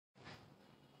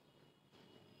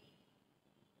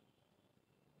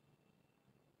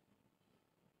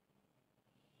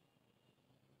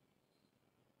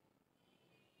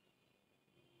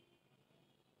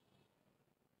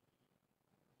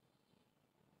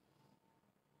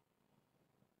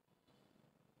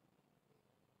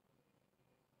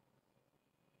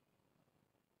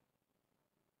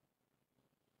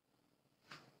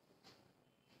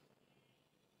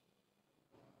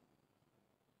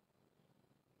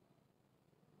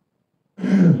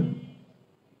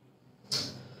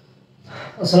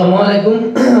আসসালামু আলাইকুম।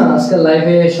 আজকে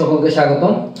লাইভে সকলকে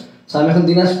স্বাগতম। আমি এখন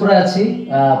দিনাজপুরে আছি।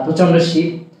 প্রচন্ড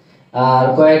শীত। আর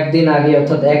কয়েকদিন আগে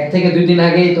অর্থাৎ 1 থেকে 2 দিন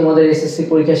আগেই তোমাদের এসএসসি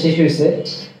পরীক্ষা শেষ হয়েছে।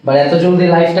 বাট এত জলদি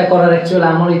লাইভটা করার অ্যাকচুয়ালি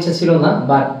আমার ইচ্ছা ছিল না,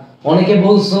 বাট অনেকে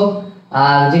বলছো।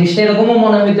 আর জিনিসটা এরকমও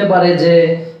মনে হইতে পারে যে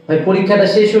ভাই পরীক্ষাটা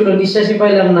শেষ হলো, নিঃশ্বাসই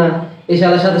পাইলাম না, এই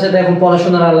সাথে সাথে এখন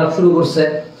পড়াশোনার আলাপ শুরু করছে।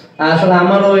 আসলে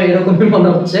আমারও এরকমই মনে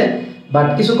হচ্ছে, বাট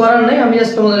কিছু করার নেই। আমি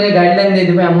জাস্ট তোমাদেরকে গাইডলাইন দিয়ে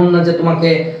দেবো। এমন না যে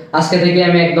তোমাকে আজকে থেকে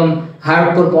আমি একদম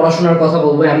হার্ডকোর পড়াশোনার কথা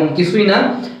বলবো, এমন কিছুই না।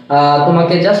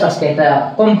 তোমাকে জাস্ট আজকে একটা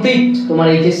কমপ্লিট তোমার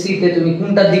এইচএসসি তে তুমি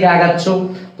কোনটার দিকে আগাচ্ছ,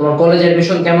 তোমার কলেজ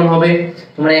অ্যাডমিশন কেমন হবে,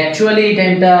 তোমার অ্যাকচুয়ালি এই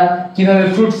টাইমটা কিভাবে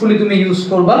ফ্রুটফুলি তুমি ইউজ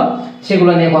করবা,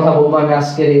 সেগুলো নিয়ে কথা বলবো আমি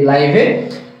আজকের এই লাইভে।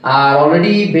 আর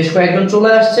অলরেডি বেশ কয়েকজন চলে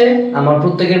আসছে। আমার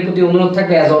প্রত্যেকের প্রতি অনুরোধ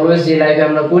থাকে অ্যাজ অলওয়েজ, যে লাইভে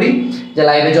আমরা করি, যে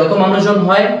লাইভে যত মানুষজন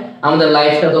হয় আমাদের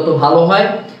লাইভটা তত ভালো হয়,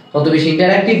 তত বেশি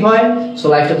ইন্টারঅ্যাক্টিভ হয়। সো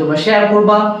লাইভটা তোমরা শেয়ার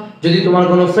করবা। যদি তোমার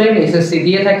কোনো ফ্রেন্ড এসএসসি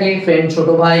দিয়ে থাকে, ফ্রেন্ড, ছোট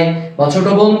ভাই বা ছোট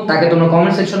বোন, তাকে তোমরা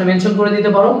কমেন্ট সেকশনে মেনশন করে দিতে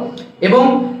পারো। এবং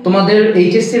তোমাদের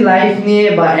এইচএসসি লাইফ নিয়ে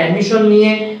বা অ্যাডমিশন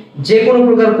নিয়ে যে কোনো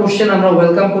প্রকার কোশ্চেন আমরা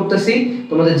ওয়েলকাম করতেছি।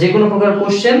 তোমাদের যে কোনো প্রকার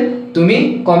কোশ্চেন তুমি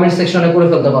কমেন্ট সেকশনে করে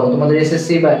ফেলতে পারো। তোমাদের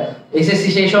এসএসসি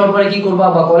শেষ হওয়ার পরে কি করবা,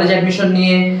 বা কলেজ অ্যাডমিশন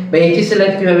নিয়ে বা এইচএসসি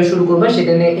লাইফ কিভাবে শুরু করবে,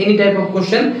 সেটা নিয়ে এনি টাইপ অফ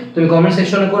কোশ্চেন তুমি কমেন্ট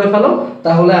সেকশনে করে ফেলো,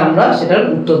 তাহলে আমরা সেটার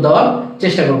উত্তর দেওয়ার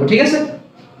চেষ্টা করবো, ঠিক আছে?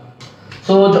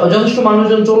 তো যথেষ্ট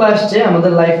মানুষজন চলে আসছে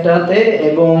আমাদের লাইভটাতে।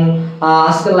 এবং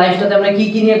আজকের লাইভটাতে আমরা কি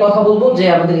কি নিয়ে কথা বলবো, যে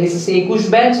আমাদের এসএসসি 21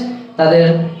 ব্যাচ তাদের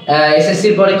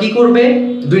এসএসসির পরে কি করবে,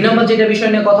 2 নম্বর যেটা বিষয়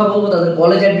নিয়ে কথা বলবো তাদের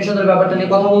কলেজ অ্যাডমিশনের ব্যাপারটা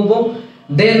নিয়ে কথা বলবো।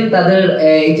 দেন তাদের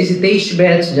এইচএসসি 23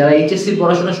 ব্যাচ যারা এইচএসসি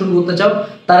পড়াশোনা শুরু করতে চাও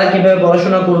তারা কিভাবে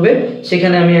পড়াশোনা করবে,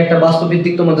 সেখানে আমি একটা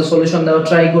বাস্তবভিত্তিক তোমাদের সলিউশন দেওয়ার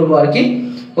ট্রাই করবো আর কি।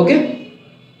 ওকে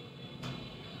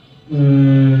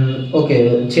ওকে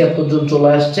 76 জন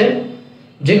চলে আসছে।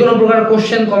 যে কোনো প্রকার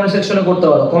কোশ্চেন কমেন্ট সেকশনে করতে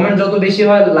পারো। কমেন্ট যত বেশি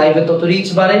হয় লাইভে তত রিচ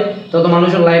বাড়ে, তত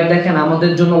মানুষজন লাইভ দেখেন,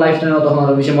 আমাদের জন্য লাইভটা নেওয়া তখন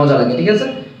আরো বেশি মজা লাগে, ঠিক আছে?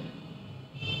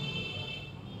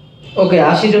 ওকে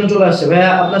 80 জন চলে আসছে। ভাইয়া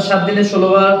আপনার 7 দিনে 16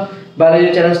 বার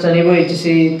বায়োলজি চ্যালেঞ্জটা নিব,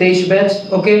 HSC 23 batch.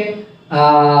 Okay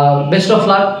best of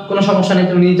luck, কোনো সমস্যা নেই,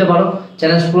 তুমি নিতে পারো।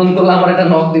 চ্যালেঞ্জ পূরণ করলে আমার একটা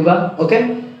নক দিবা। ওকে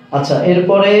আচ্ছা,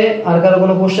 এরপরে আর কারো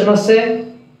কোনো কোশ্চেন আছে?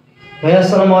 ভাইয়া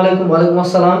আসসালামু আলাইকুম। ওয়ালাইকুম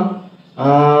আসসালাম।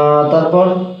 তারপর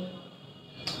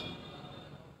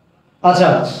আচ্ছা,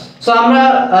 সো আমরা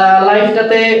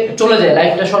লাইভটাতে চলে যাই,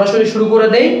 লাইভটা সরাসরি শুরু করে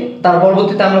দেই। তার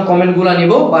পরবর্তীতে আমরা কমেন্টগুলো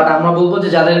নিব। বাট আমরা বলবো যে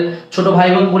যাদের ছোট ভাই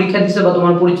বোন পরীক্ষা দিচ্ছে, বা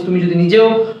তোমার পরিচিত, তুমি যদি নিজেও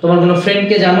তোমার কোনো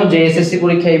ফ্রেন্ডকে জানো যে এসএসসি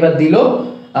পরীক্ষা এবার দিল,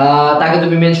 তাকে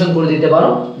তুমি মেনশন করে দিতে পারো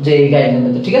যে এই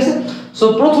গাইডলাইনটাতে, ঠিক আছে? সো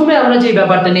প্রথমে আমরা যে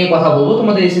ব্যাপারটা নিয়ে কথা বলবো,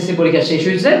 তোমাদের এসএসসি পরীক্ষা শেষ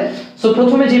হয়েছে। সো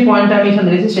প্রথমে যে পয়েন্টটা আমি এখানে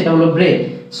রেখেছি সেটা হলো ব্রেক।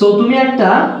 সো তুমি একটা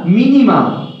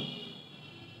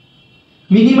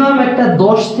মিনিমাম একটা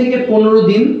 10 থেকে 15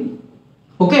 দিন,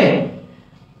 ওকে,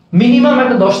 মিনিমাম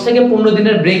একটা 10 থেকে 15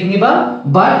 দিনের ব্রেক নিবা।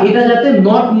 বাট এটা যাতে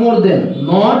not more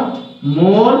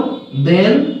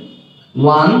then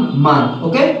 1 month.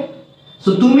 Okay, so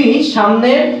তুমি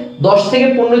সামনে 10 থেকে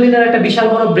 15 দিনের একটা বিশাল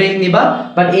বড় ব্রেক নিবা,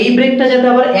 বাট এই ব্রেকটা যাতে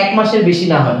আবার 1 মাসের বেশি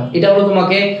না হয়, এটা হলো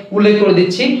তোমাকে উল্লেখ করে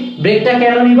দিচ্ছি। ব্রেকটা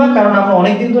কেন নিবা, কারণ আমরা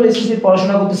অনেকদিন ধরে এসএসসি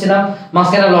পড়াশোনা করতেছিলাম,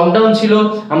 মাঝখানে লকডাউন ছিল,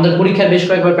 আমাদের পরীক্ষার বেশ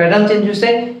কয়েকবার প্যাটার্ন চেঞ্জ হয়েছে,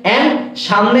 এন্ড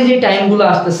সামনে যে টাইমগুলো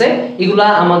আসতেছে এগুলা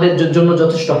আমাদের জন্য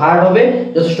যথেষ্ট হার্ড হবে,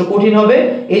 যথেষ্ট কঠিন হবে।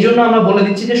 এই জন্য আমরা বলে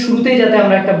দিচ্ছি যে শুরুতেই যাতে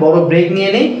আমরা একটা বড় ব্রেক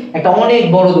নিয়ে নেই, একটা অনেক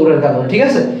বড় দৌড়ের কারণে, ঠিক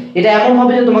আছে? এটা এমন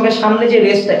হবে যে তোমাকে সামনে যে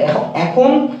রেস্টটা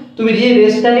এখন তুমি যে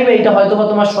রেস্টটা নেবে, এটা হয়তো বা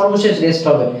তোমার সর্বশেষ রেস্ট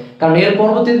হবে, কারণ এর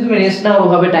পরবর্তীতে তুমি রেস্ট না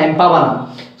ওভাবে টাইম পাবা না।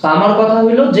 তো আমার কথা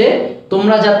হলো যে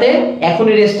তোমরা যাতে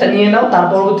এখনই রেস্টটা নিয়ে নাও, তার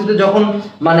পরবর্তীতে যখন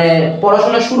মানে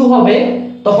পড়াশোনা শুরু হবে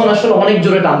তখন আসলে অনেক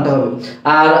জোরে টানতে হবে।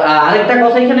 আর আরেকটা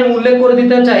কথা এখানে উল্লেখ করে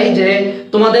দিতে চাই যে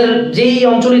তোমাদের যেই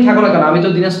অঞ্চলেই থাকো না কেন, আমি তো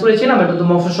দিনাজপুরে ছিলাম, এটা তো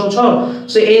মফস্বল শহর,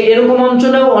 সো এরকম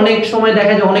অঞ্চলেও অনেক সময়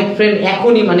দেখা যায় অনেক ফ্রেন্ড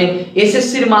এখনই মানে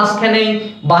এসএসসির মাঝখানেই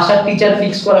বাসার টিচার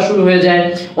ফিক্স করা শুরু হয়ে যায়।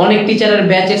 অনেক টিচারের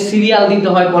ব্যাচে সিরিয়াল দিতে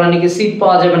হয়, পড়ানিকে সিট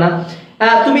পাওয়া যাবে না।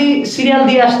 তুমি সিরিয়াল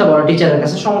দিয়ে আসতে পারো টিচারের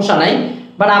কাছে, সমস্যা নাই।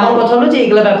 বাট আমার কথা হলো যে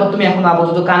এগুলা ব্যাপার তুমি এখন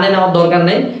আপাতত কানে নেওয়ার দরকার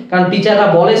নেই, কারণ টিচাররা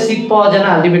বলে সিট পাওয়া যায় না,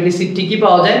 আলটিমেটলি সিট ঠিকই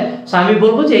পাওয়া যায়। সো আমি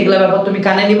বলবো যে এগুলা ব্যাপার তুমি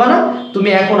কানে নিবা না, তুমি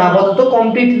এখন আপাতত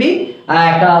কমপ্লিটলি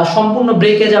একটা সম্পূর্ণ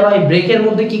ব্রেকে যাবা। এই ব্রেকের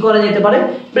মধ্যে কি করা যেতে পারে,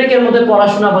 ব্রেকের মধ্যে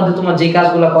পড়াশোনা বাদে তোমার যে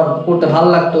কাজগুলো করতে ভালো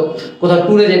লাগতো, কোথাও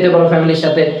ট্যুরে যেতে পারো ফ্যামিলির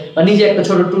সাথে, বা নিজে একটা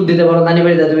ছোট ট্যুর দিতে পারো, নানি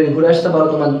বাড়ি দাদি বাড়ি ঘুরে আসতে পারো,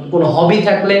 তোমার কোনো হবি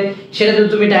থাকলে সেটাতে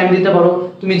তুমি টাইম দিতে পারো,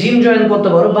 তুমি জিম জয়েন করতে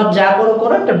পারো, বা যা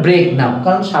করো একটা ব্রেক নাও,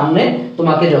 কারণ সামনে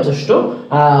তোমাকে যথেষ্ট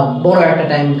বড় একটা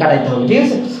টাইম কাটাইতে হবে, ঠিক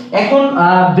আছে? এখন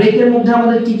ব্রেকের মধ্যে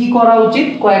আমাদের কি কি করা উচিত,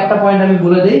 কয়েকটা পয়েন্ট আমি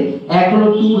বলে দেই। এক হলো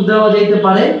ট্যুর দেওয়া যেতে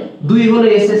পারে, 2 হলো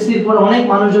এসএসসি এর পর অনেক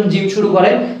মানুষজন জিম শুরু করে,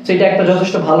 সেটা একটা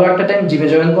যথেষ্ট ভালো একটা টাইম জিমে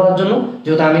জয়েন করার জন্য।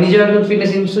 যেহেতু আমি নিজেও একজন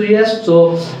ফিটনেস এনথুসিয়াস্ট, সো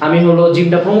আমি হলো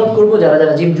জিমটা প্রমোট করব। যারা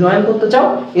যারা জিম জয়েন করতে চাও,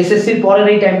 এসএসসি এর পরের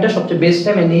এই টাইমটা সবচেয়ে বেস্ট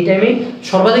টাইম, এই টাইমে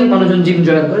সর্বাধিক মানুষজন জিম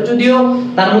জয়েন করে। যদিও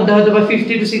তার মধ্যে হয়তো বা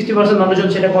 50 to 60% মানুষজন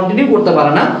সেটা কন্টিনিউ করতে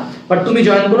পারে না, বাট তুমি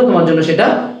জয়েন করো, তোমার জন্য সেটা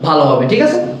ভালো হবে, ঠিক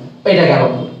আছে? এটা গেল।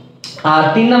 আর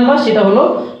 3 নাম্বার সেটা হলো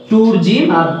ট্যুর জিম,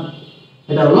 আর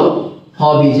এটা হলো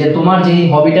হবি, যে তোমার যে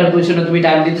হবিটার পিছনে তুমি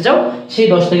টাইম দিতে চাও সেই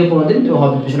 10 থেকে 15 দিন তুমি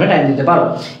হবির পিছনে টাইম দিতে পারো।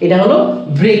 এটা হলো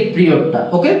ব্রেক পিরিয়ডটা,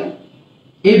 ওকে?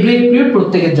 এই ব্রেক পিরিয়ড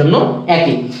প্রত্যেকের জন্য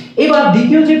একই। এবার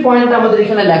দ্বিতীয় যে পয়েন্টটা আমাদের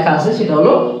এখানে লেখা আছে সেটা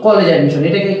হলো কলেজ অ্যাডমিশন।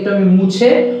 এটাকে একটু আমি মুছে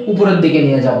উপরের দিকে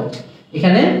নিয়ে যাব।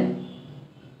 এখানে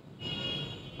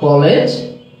কলেজ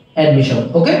অ্যাডমিশন,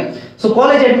 ওকে? সো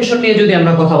কলেজ অ্যাডমিশন নিয়ে যদি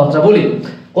আমরা কথাবার্তা বলি,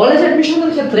 কলেজ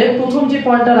অ্যাডমিশনের ক্ষেত্রে প্রথম যে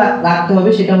পয়েন্টটা রাখতে হবে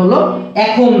সেটা হলো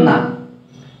এখন না।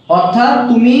 অর্থাৎ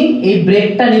তুমি এই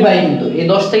ব্রেকটা নিবাই, কিন্তু এই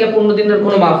 10 থেকে 15 দিনের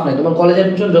কোনো মাফ নাই। তোমার কলেজ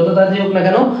অ্যাডমিশন যত তাড়াতাড়ি হোক না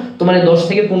কেন, তোমার এই 10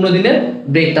 থেকে 15 দিনের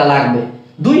ব্রেকটা লাগবে।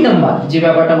 2 নাম্বার যে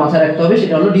ব্যাপারটা মাথায় রাখতে হবে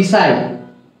সেটা হলো ডিসাইড।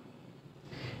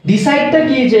 ডিসাইডটা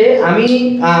কি, যে আমি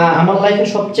আমার লাইফে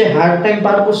সবচেয়ে হার্ড টাইম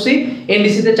পার করছি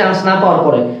এনডিসি তে চান্স না পাওয়ার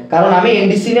পরে, কারণ আমি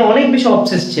এনডিসি নিয়ে অনেক বেশি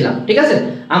অবসেস ছিলাম, ঠিক আছে?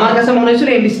 আমার কাছে মনে হয়েছিল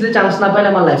এনডিসি তে চান্স না পাইলে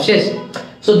আমার লাইফ শেষ।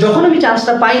 সো যখন আমি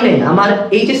চান্সটা পাই নাই, আমার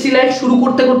এইচএসসি লাইফ শুরু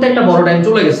করতে করতে একটা বড় টাইম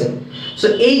চলে গেছে। সো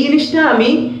এই জিনিসটা আমি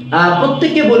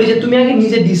প্রত্যেককে বলি যে তুমি আগে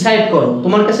নিজে ডিসাইড করো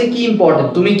তোমার কাছে কি ইম্পর্টেন্ট।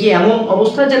 তুমি কি এমন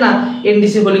অবস্থা যে না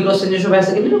এনডিসি হোলি ক্রস যেসব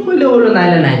আছে কিন্তু হইলে হলো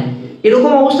নাইলে নাই,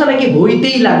 এরকম অবস্থা নাকি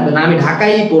হইতেই লাগবে না, আমি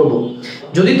ঢাকায়ই পড়বো।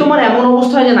 যদি তোমার এমন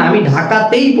অবস্থা হয় যে না আমি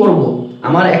ঢাকাতেই পড়বো,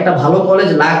 আমার একটা ভালো কলেজ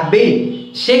লাগবেই,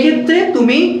 সেক্ষেত্রে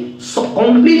তুমি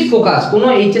কমপ্লিট ফোকাস, কোনো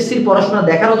এইচএসসির পড়াশোনা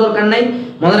দেখারও দরকার নাই।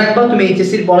 মনে রাখবা তুমি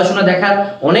এইচএসসির পড়াশোনা দেখার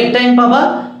অনেক টাইম পাবা।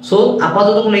 সো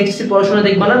আপাতত কোনো এইচএসসির পড়াশোনা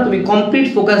দেখবা না, তুমি কমপ্লিট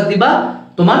ফোকাস দিবা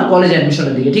তোমার কলেজ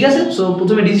অ্যাডমিশনের দিকে, ঠিক আছে? সো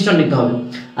প্রথমে ডিসিশন নিতে হবে।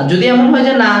 আর যদি এমন হয়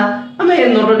যে না আমি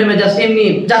নটরডেমে জাস্ট এমনি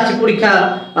যাচ্ছি পরীক্ষা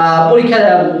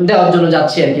দেওয়ার জন্য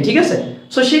যাচ্ছি আর কি, ঠিক আছে?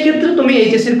 সো সেক্ষেত্রে তুমি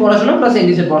এইচএসসির পড়াশোনা প্লাস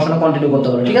এনডিসির পড়াশোনা কন্টিনিউ করতে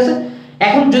পারো, ঠিক আছে?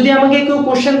 এখন যদি আমাকে কেউ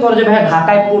কোশ্চেন করে যে ভাই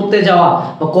ঢাকায় পড়তে যাওয়া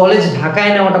বা কলেজ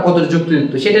ঢাকায় নেওয়াটা কত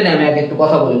যুক্তিযুক্ত, সেটা নিয়ে আমি আগে একটু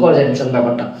কথা বলি কলেজ অ্যাডমিশন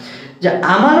ব্যাপারটা। যে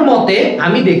আমার মতে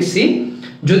আমি দেখছি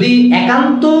যদি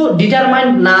একান্ত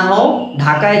ডিটারমাইন্ড না হও,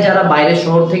 ঢাকায় যারা বাইরের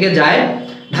শহর থেকে যায়,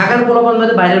 ঢাকার পোলাপান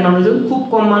বাদে বাইরের মানুষজন খুব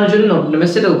কম মানুষজনই নটরডেমে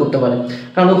সেটেল করতে পারে,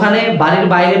 কারণ ওখানে বাড়ির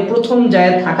বাইরে প্রথম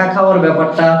যায় থাকা খাওয়ার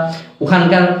ব্যাপারটা,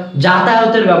 ওখানকার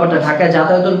যাতায়াতের ব্যাপারটা, ঢাকায়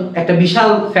যাতায়াতের একটা বিশাল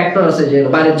ফ্যাক্টর আছে যে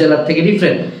বাইরের জেলার থেকে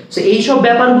ডিফারেন্ট। সো এইসব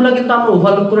ব্যাপারগুলো কিন্তু আমরা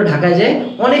ওভারলুক করে ঢাকায় যাই,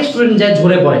 অনেক স্টুডেন্ট যায়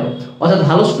ঝরে পড়ে, অর্থাৎ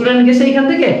ভালো স্টুডেন্ট গেছে এখান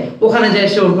থেকে, ওখানে যায়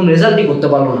সে ওরকম রেজাল্টই করতে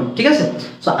পারলো না, ঠিক আছে?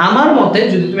 সো আমার মতে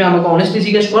যদি তুমি আমাকে অনেস্টলি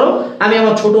জিজ্ঞেস করো, আমি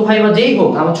আমার ছোট ভাই বা যেই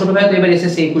হোক, আমার ছোট ভাই তো এবার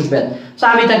এসএসসি 21 ব্যাচ, সো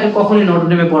আমি তাকে কখনোই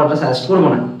নটরডেমে পড়াটা সাজেস্ট করবো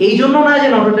না। এই জন্য না যে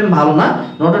নটরডেম ভালো না,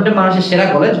 নটরডেম মানুষের সেরা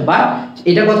কলেজ, বাট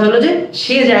এটা কথা হলো যে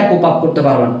সে যায় কোপ আপ করতে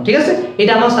পারবে না, ঠিক আছে?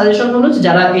 এটা আমার সাজেশন হলো যে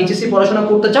যারা এইচএসসি পড়াশোনা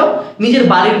করতে চাও, নিজের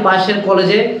বাড়ির পাশের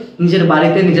কলেজে, নিজের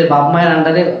বাড়িতে নিজের বাপ মায়ের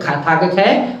আন্ডারে থাকে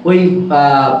খায় ওই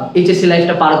এইচএসসি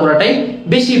লাইফটা পার করাটাই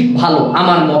বেশি ভালো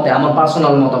আমার মতে, আমার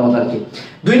পার্সোনাল মতামত আর কি।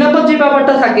 2 নম্বর যে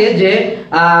ব্যাপারটা থাকে যে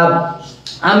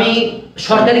আমি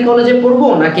সরকারি কলেজে পড়বো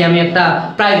নাকি আমি একটা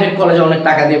প্রাইভেট কলেজে অনেক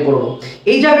টাকা দিয়ে পড়বো,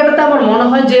 এই জায়গাটাতে আমার মনে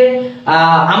হয় যে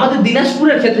আমাদের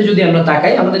দিনাজপুরের ক্ষেত্রে যদি আমরা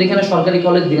তাকাই, আমাদের এখানে সরকারি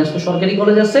কলেজ, দিনাজপুর সরকারি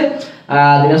কলেজ আছে,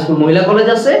 দিনাজপুর মহিলা কলেজ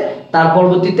আছে, তার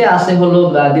পরবর্তীতে আছে হলো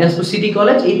দিনাজপুর সিটি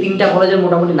কলেজ। এই 3টা কলেজের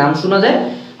মোটামুটি নাম শোনা যায়।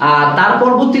 আর তার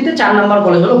পরবর্তীতে 4 নাম্বার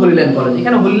কলেজ হলো হলিল্যান্ড কলেজ।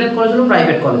 এখানে হলিল্যান্ড কলেজ হলো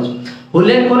প্রাইভেট কলেজ।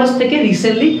 হলিল্যান্ড কলেজ থেকে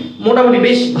রিসেন্টলি মোটামুটি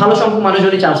বেশ ভালো সংখ্যক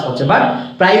মানুষজনই চান্স পাচ্ছে, বাট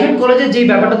প্রাইভেট কলেজের যে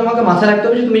ব্যাপারটা তোমাকে মাথায় রাখতে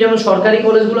হবে যে তুমি যেমন সরকারি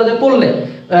কলেজগুলোতে পড়লে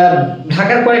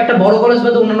ঢাকার কয়েকটা বড় কলেজ বা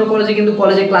অন্যান্য কলেজে কিন্তু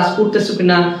কলেজে ক্লাস করতেছো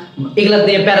কিনা এগুলা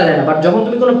দিয়ে প্যারা দেয় না, বাট যখন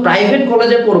তুমি কোনো প্রাইভেট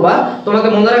কলেজে পড়বা তোমাকে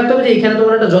মনে রাখতে হবে যে এখানে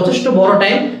তোমার একটা যথেষ্ট বড়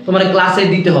টাইম তোমার ক্লাসে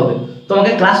দিতে হবে,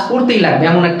 তোমাকে ক্লাস করতেই লাগবে,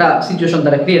 এমন একটা সিচুয়েশন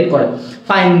তারা ক্রিয়েট করে,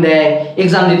 ফাইন দেয়,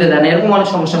 এক্সাম দিতে দেয় না, এরকম অনেক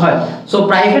সমস্যা হয়। সো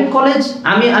প্রাইভেট কলেজ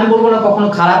আমি বলবো না কখনো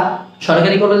খারাপ,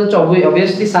 সরকারি কলেজে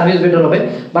অবভিয়াসলি সার্ভিস বেটার হবে,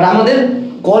 বাট আমাদের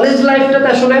কলেজ লাইফটাতে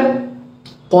আসলে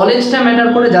কলেজটা ম্যাটার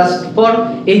করে just for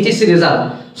HSC result.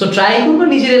 So try করবো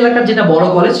নিজের এলাকার যেটা বড়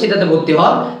কলেজ সেটাতে ভর্তি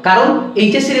হওয়ার, কারণ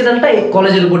এইচএসসি রেজাল্টটা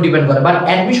কলেজের উপর ডিপেন্ড করে, বাট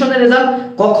অ্যাডমিশনের রেজাল্ট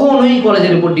কখনোই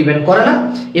কলেজের উপর ডিপেন্ড করে না।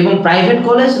 এবং প্রাইভেট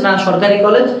কলেজ না সরকারি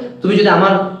কলেজ, তুমি যদি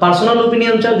আমার পার্সোনাল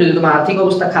ওপিনিয়ন চাও, যদি তোমার আর্থিক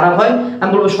অবস্থা খারাপ হয়, আমি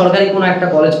বলবো সরকারি কোনো একটা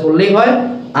কলেজ পড়লেই হয়।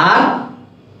 আর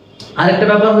আরেকটা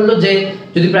ব্যাপার হলো যে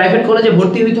যদি প্রাইভেট কলেজে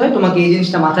ভর্তি হইতে হয় তোমাকে এই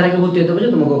জিনিসটা মাথায় রেখে ভর্তি হতে হবে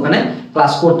যে তোমাকে ওখানে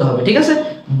ক্লাস করতে হবে, ঠিক আছে?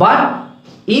 বাট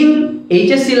ইন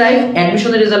এইচএসসি লাইফ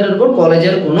অ্যাডমিশনের রেজাল্টের উপর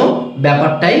কলেজের কোনো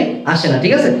ব্যাপারটাই আসে না,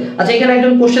 ঠিক আছে। আচ্ছা, এখানে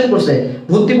একজন কোশ্চেন করছে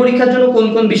ভর্তি পরীক্ষার জন্য কোন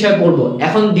কোন বিষয় পড়বো,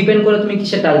 এখন ডিপেন্ড করে তুমি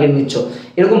কিসের টার্গেট নিচ্ছ।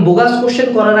 এরকম বোগাস কোশ্চেন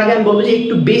করার আগে আমি বলবো যে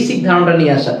একটু বেসিক ধারণাটা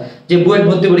নিয়ে আসা, যে বুয়েট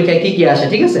ভর্তি পরীক্ষায় কি কি আসে,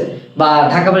 ঠিক আছে, বা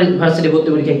ঢাকা ভার্সিটি ভর্তি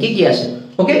পরীক্ষায় কি কি আসে।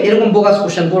 ওকে, এরকম বোগাস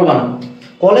কোশ্চেন করবা না।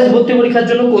 কলেজ ভর্তি পরীক্ষার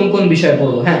জন্য কোন কোন বিষয়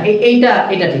পড়বো, হ্যাঁ এইটা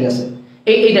ঠিক আছে,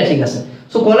 এইটা ঠিক আছে।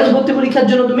 সো কলেজ ভর্তি পরীক্ষার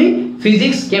জন্য তুমি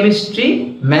ফিজিক্স, কেমিস্ট্রি,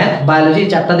 ম্যাথ, বায়োলজি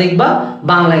চারটা দেখবা,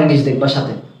 বাংলা ইংলিশ দেখবা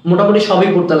সাথে, মোটামুটি সবই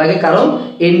পড়তে লাগে, কারণ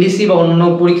এনডিসি বা অন্য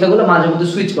পরীক্ষাগুলো মাঝে মধ্যে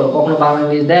সুইচ করো, কখনো বাংলা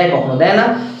ইংলিশ দেয় কখনো দেয় না।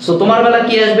 সো তোমার বেলা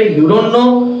কি আসবে ইউ ডোন্ট নো,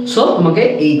 সো তোমাকে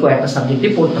এই কয়েকটা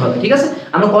সাবজেক্টই পড়তে হবে, ঠিক আছে।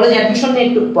 আমরা কলেজ অ্যাডমিশন নিয়ে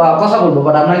একটু কথা বলবো,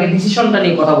 বাট আমরা আগে ডিসিশনটা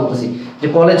নিয়ে কথা বলতেছি যে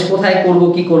কলেজ কোথায় করব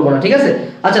কি করব না, ঠিক আছে।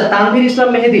 আচ্ছা, তানভীর ইসলাম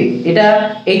মেহেদি, এটা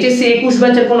এইচএসসি 21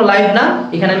 ব্যাচের কোনো লাইভ না,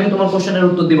 এখানে আমি তোমার কোশ্চেনের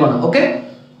উত্তর দিব না, ওকে।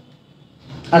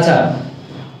 আচ্ছা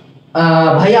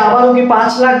ভাইয়া আবারও কি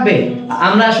 5 লাগবে,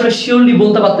 আমরা আসলে শিওরলি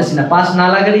বলতে পারতেছি না, 5 না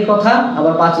লাগারই কথা,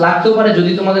 আবার 5 লাগতেও পারে।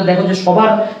 যদি তোমাদের দেখো যে সবার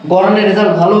গড়নের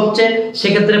রেজাল্ট ভালো হচ্ছে,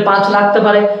 সেক্ষেত্রে 5 লাগতে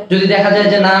পারে। যদি দেখা যায়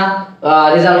যে না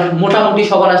রেজাল্ট মোটামুটি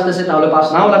সবার আসতেছে, তাহলে 5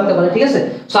 নাও লাগতে পারে, ঠিক আছে।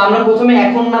 সো আমরা প্রথমে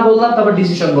এখন না বললাম, তারপর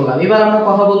ডিসিশন বললাম। এবার আমরা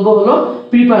কথা বলবো হলো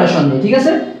প্রিপারেশন নিয়ে, ঠিক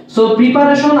আছে। সো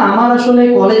প্রিপারেশন, আমার আসলে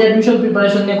কলেজ অ্যাডমিশন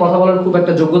প্রিপারেশন নিয়ে কথা বলার খুব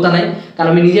একটা যোগ্যতা নাই, কারণ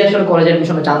আমি নিজে আসলে কলেজ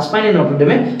অ্যাডমিশনে চান্স পাইনি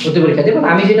নটরডেমে ভর্তি পরীক্ষা দিয়ে।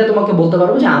 আমি যেটা তোমাকে বলতে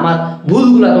পারবো যে আমার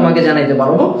ভুলগুলো তোমাকে জানাইতে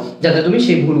পারবো, যাতে তুমি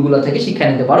সেই ভুলগুলো থেকে শিক্ষা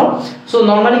নিতে পারো। So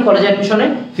normally college অ্যাডমিশনে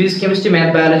physics, chemistry, math,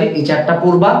 biology এই চারটা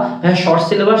পড়বা। হ্যাঁ, শর্ট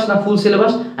সিলেবাস না ফুল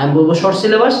সিলেবাস, আমি বলবো শর্ট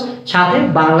সিলেবাস, সাথে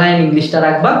বাংলা এন্ড ইংলিশটা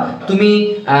রাখবা। তুমি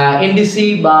এনডিসি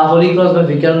বা হোলি ক্রস বা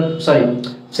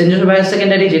সেন্ট জোসেফ হায়ার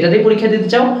সেকেন্ডারি যেটাতেই পরীক্ষা দিতে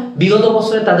চাও, বিগত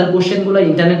বছরে তাদের কোশ্চেনগুলো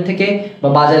ইন্টারনেট থেকে বা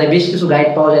বাজারে বেশ কিছু গাইড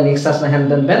পাওয়া যায়, নেক্সাস না হ্যান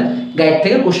ত্যান গাইড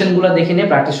থেকে কোশ্চেনগুলো দেখে নিয়ে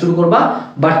প্র্যাকটিস শুরু করবা।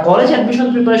 বাট কলেজ অ্যাডমিশন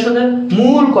প্রিপারেশনের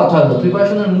মূল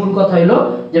কথা হলো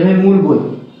যে ভাই মূল বই,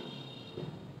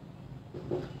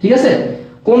 ঠিক আছে।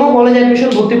 কোনো কলেজ অ্যাডমিশন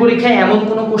ভর্তি পরীক্ষায় এমন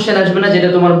কোনো কোশ্চেন আসবে না যেটা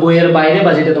তোমার বইয়ের বাইরে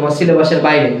বা যেটা তোমার সিলেবাসের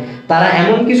বাইরে। তারা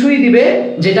এমন কিছুই দিবে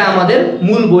যেটা আমাদের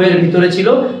মূল বইয়ের ভিতরে ছিল,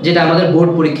 যেটা আমাদের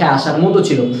বোর্ড পরীক্ষায় আসার মতো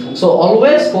ছিল। সো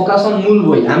অলওয়েজ ফোকাস অন মূল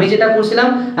বই। আমি যেটা করছিলাম,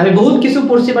 আমি বহুত কিছু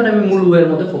পড়ছি, বাট আমি মূল বইয়ের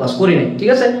মধ্যে ফোকাস করি নাই, ঠিক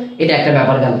আছে। এটা একটা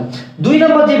ব্যাপার গেল। 2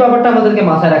 নম্বর যে ব্যাপারটা আমাদেরকে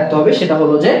মাথায় রাখতে হবে সেটা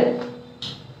হলো যে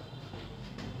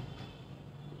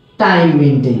টাইম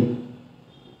মেইনটেইন।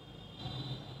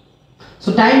 সো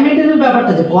টাইম মেইনটেইনের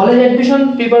ব্যাপারটা, যে কলেজ অ্যাডমিশন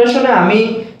প্রিপারেশনে আমি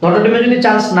নটরডেমে যদি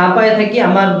চান্স না পাই থাকি,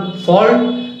 আমার ফল্ট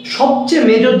সবচেয়ে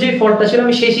মেজর যে ফল্টটা ছিল,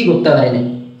 আমি শেষই করতে পারিনি।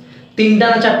 3টা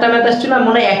না 4টা ম্যাথ আসছিল, আমি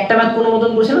মনে হয় একটা ম্যাথ কোনো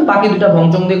মতন করেছিলাম, বাকি 2টা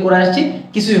ভংচং দিয়ে করে আসছি,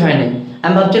 কিছুই হয় নাই।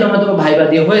 আমি ভাবছিলাম হয়তো ভাইবা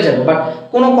দিয়ে হয়ে যাবে, বাট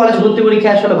কোনো কলেজ ভর্তি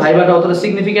পরীক্ষায় আসলে ভাইবাটা অতটা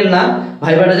সিগনিফিকেন্ট না।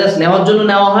 ভাইবাটা জাস্ট নেওয়ার জন্য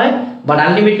নেওয়া হয়, বাট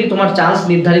আলটিমেটলি তোমার চান্স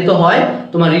নির্ধারিত হয়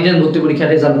তোমার রিটেন ভর্তি পরীক্ষার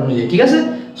রেজাল্ট অনুযায়ী, ঠিক আছে।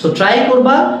 সো ট্রাই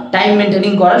করবা টাইম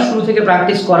মেইনটেনিং করার, শুরু থেকে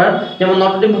প্র্যাকটিস করার। যেমন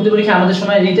নটরডেম ভর্তি পরীক্ষা আমাদের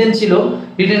সময় রিটেন ছিল,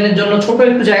 রিটেনের জন্য ছোট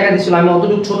একটু জায়গা দিছিল, আমি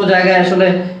অতটুকু ছোট জায়গায় আসলে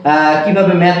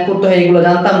কিভাবে ম্যাথ করতে হয় এগুলো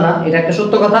জানতাম না, এটা একটা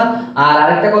সত্য কথা। আর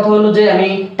আরেকটা কথা হলো যে আমি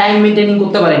টাইম মেইনটেনিং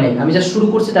করতে পারি নাই, আমি জাস্ট শুরু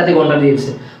করছি তাতে ঘন্টা দিয়েছে।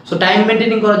 সো টাইম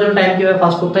মেইনটেনিং করার জন্য টাইম কিভাবে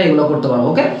পাস করতে হয় এগুলো করতে পারো,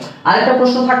 ওকে। আরেকটা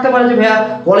প্রশ্ন থাকতে পারে যে ভাইয়া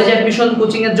কলেজ অ্যাডমিশন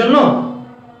কোচিং এর জন্য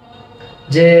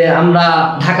যে আমরা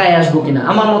ঢাকায় আসবো কিনা।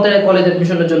 আমার মতে কলেজ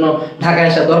অ্যাডমিশনের জন্য ঢাকায়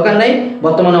আসার দরকার নাই,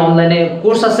 বর্তমানে অনলাইনে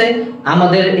কোর্স আছে।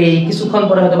 আমাদের এই কিছুক্ষণ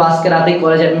পরে হয়তো আজকে রাতে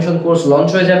কলেজ অ্যাডমিশন কোর্স লঞ্চ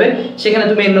হয়ে যাবে, সেখানে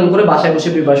তুমি এনরোল করে বাসায় বসে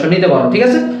প্রিপারেশন নিতে পারো, ঠিক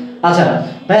আছে। আচ্ছা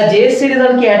ভাইয়া, জেএসসি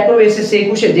রেজাল্ট কি অ্যাড করবে এসএসসি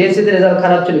 21-এ? জেএসসি তে রেজাল্ট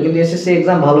খারাপ ছিল, কিন্তু এসএসসি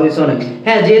এক্সাম ভালো হয়েছে অনেক।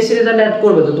 হ্যাঁ, জেএসসি রেজাল্ট অ্যাড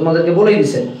করবে, তো তোমাদেরকে বলেই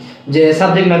দিছে যে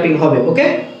সাবজেক্ট ম্যাপিং হবে, ওকে।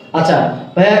 আচ্ছা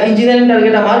ভাইয়া, ইঞ্জিনিয়ারিং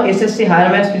টার্গেট আমার এসএসসি হায়ার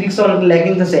ম্যাথ ফিজিক্স অনেক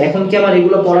ল্যাকিং আছে, এখন কি আমার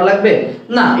এগুলো পড়া লাগবে?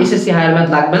 না, এসএসসি হায়ার ম্যাথ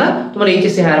লাগবে না, তোমার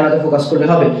এইচএসসি হায়ার ম্যাথে ফোকাস করলে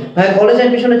হবে। ভাইয়া, কলেজ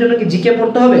অ্যাডমিশনের জন্য কি জিকে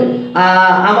পড়তে হবে?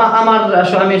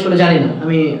 আমি আসলে জানি না,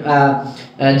 আমি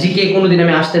জিকে কোনোদিন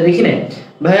আমি আসতে দেখি নাই।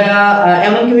 ভাইয়া,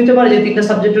 এমন কি হতে পারে যে 3টা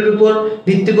সাবজেক্টের উপর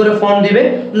ভিত্তি করে ফর্ম দিবে?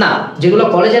 না, যেগুলো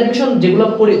কলেজ অ্যাডমিশন, যেগুলো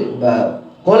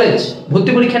কলেজ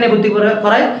ভর্তি পরীক্ষা নিয়ে ভর্তি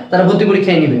করায়, তারা ভর্তি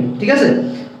পরীক্ষায় নিবে, ঠিক আছে।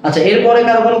 আচ্ছা, এরপরে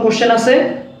কারো কোনো কোশ্চেন আছে?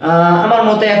 আমার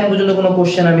মতে এখন পর্যন্ত কোনো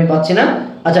কোশ্চেন আমি পাচ্ছি না।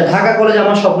 আচ্ছা, ঢাকা কলেজ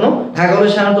আমার স্বপ্ন। ঢাকা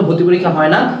কলেজে সাধারণত ভর্তি পরীক্ষা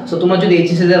হয় না, সো তোমার যদি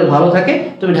এইচএসসি রেজাল্ট ভালো থাকে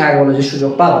তুমি ঢাকা কলেজের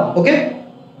সুযোগ পাবে, ওকে।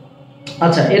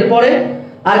 আচ্ছা, এরপরে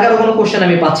আর কারো কোনো কোশ্চেন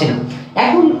আমি পাচ্ছি না।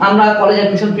 এখন আমরা কলেজ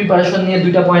অ্যাডমিশন প্রিপারেশন নিয়ে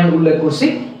 2টা পয়েন্ট উল্লেখ করছি।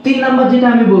 3 নাম্বার যেটা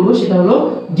আমি বলবো সেটা হলো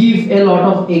give a lot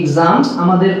of exams.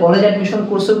 আমাদের কলেজ অ্যাডমিশন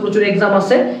কোর্সে প্রচুর এক্সাম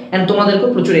আছে, এন্ড তোমাদেরকে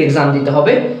প্রচুর এক্সাম দিতে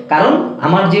হবে। কারণ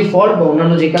আমার যে ফল্ট বা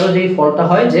অন্যান্য যে কারো যে ফল্টটা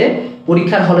হয় যে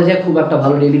পরীক্ষার হলে যে খুব একটা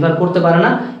ভালো ডেলিভার করতে পারে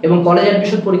না, এবং কলেজ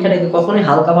অ্যাডমিশন পরীক্ষাটাকে কখনোই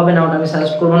হালকাভাবে নেওয়াটা আমি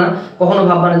সাজেস্ট করবো না। কখনো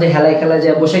ভাববা না যে খেলায় যে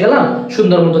বসে গেলাম,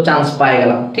 সুন্দর মতো চান্স পাই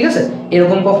গেলাম, ঠিক আছে,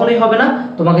 এরকম কখনোই হবে না।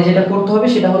 তোমাকে যেটা করতে হবে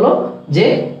সেটা হলো যে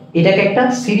এটাকে একটা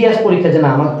সিরিয়াস পরীক্ষা, যে না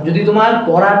আমার যদি তোমার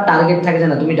পড়ার টার্গেট থাকে যে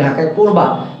না তুমি ঢাকায় পড়বা,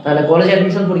 তাহলে কলেজ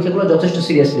অ্যাডমিশন পরীক্ষাগুলো যথেষ্ট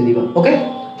সিরিয়াসলি দিবা। ওকে,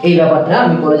 এই ব্যাপারটা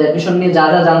আমি কলেজ অ্যাডমিশন নিয়ে যা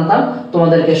যা জানতাম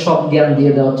তোমাদেরকে সব জ্ঞান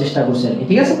দিয়ে দেওয়ার চেষ্টা করছি আর কি,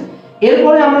 ঠিক আছে।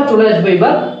 এরপরে আমরা চলে আসবো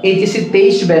এবার এইচএসসি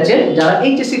 23 ব্যাচের যারা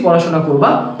এইচএসসি পড়াশোনা করবা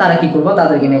তারা কি করবা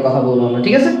তাদেরকে নিয়ে কথা বলবো আমরা,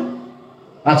 ঠিক আছে।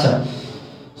 আচ্ছা,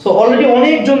 সো অলরেডি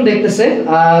অনেকজন দেখতেছে,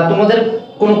 তোমাদের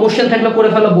কোনো কোশ্চেন থাকলে করে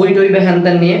ফেলো, বই টই বা হ্যান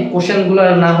ত্যান নিয়ে, কোশ্চেনগুলো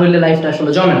না হইলে লাইফটা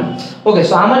আসলে জমে না। ওকে,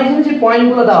 সো আমার এখানে যে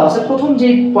পয়েন্টগুলো দেওয়া আছে, প্রথম যে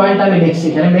পয়েন্টটা আমি দেখছি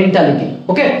এখানে মেন্টালিটি।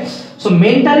 ওকে, সো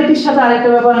মেন্টালিটির সাথে আরেকটা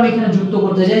ব্যাপার আমি এখানে যুক্ত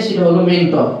করতে চাই, সেটা হলো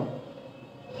মেন্টর।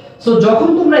 সো যখন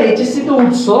তোমরা এইচএসসি তে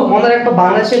উঠছো, মনে রাখবা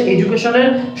বাংলাদেশের এডুকেশনের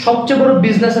সবচেয়ে বড়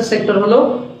বিজনেসের সেক্টর হলো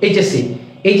এইচএসসি।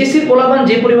 এইচএসসির পোলাপান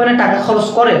যে পরিমাণে টাকা খরচ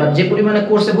করে বা যে পরিমাণে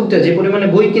কোর্সে ভর্তি হয়, যে পরিমাণে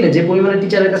বই কিনে, যে পরিমাণে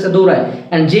টিচারের কাছে দৌড়ায়,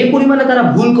 এন্ড যে পরিমাণে তারা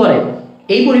ভুল করে,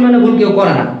 এই পরিমাণে ভুল কেউ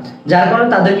করে না, যার কারণে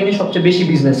তাদেরকে নিয়ে সবচেয়ে বেশি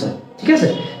বিজনেস হয়, ঠিক আছে।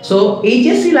 সো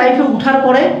এইচএসসি লাইফে উঠার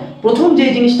পরে প্রথম যে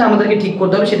জিনিসটা আমাদেরকে ঠিক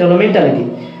করতে হবে সেটা হলো মেন্টালিটি।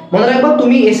 মনে রাখবা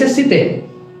তুমি এসএসসি তে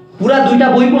পুরা 2টা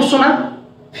বই পড়ছো না,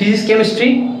 ফিজিক্স কেমিস্ট্রি,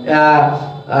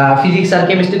 ফিজিক্স আর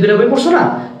কেমিস্ট্রি 2টা বই পড়ছো না,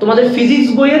 তোমাদের ফিজিক্স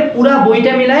বইয়ের পুরা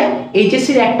বইটা মিলায়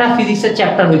এইচএসসির একটা ফিজিক্সের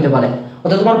চ্যাপ্টার হইতে পারে,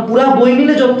 অর্থাৎ তোমার পুরা বই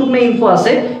মিলে যতটুকু না ইনফো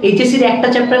আছে এইচএসসির একটা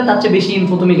চ্যাপ্টারে তার চেয়ে বেশি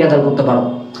ইনফো তুমি গ্যাদার করতে পারো।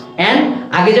 এন্ড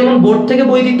আগে যেমন বোর্ড থেকে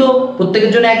বই দিত,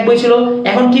 প্রত্যেকের জন্য এক বই ছিল,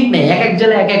 এখন ঠিক নেই, এক এক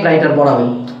জেলায় এক এক রাইটার পড়াবে,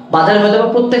 বাজারে হয়তো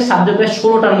প্রত্যেক সাবজেক্টে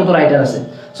 16টার মতো রাইটার আছে।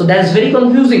 So that's very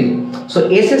confusing. So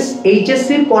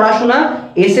এইচএসসির পড়াশোনা,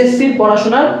 এসএসসির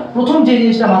পড়াশোনার প্রথম যে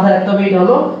জিনিসটা মাথায় রাখতে হবে এটা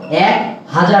হলো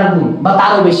 1000 গুণ বা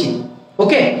তারও বেশি।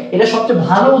 ওকে, এটা সবচেয়ে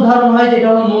ভালো উদাহরণ হয় যেটা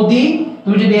হলো নদী।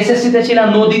 তুমি যদি এসএসসি তে ছিলা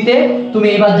নদীতে, তুমি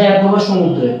এবার যাই করবে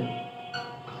সমুদ্রে,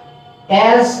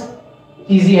 অ্যাজ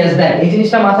ইজি অ্যাজ দ্যাট। এই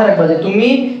জিনিসটা মাথায় রাখবা যে তুমি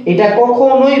এটা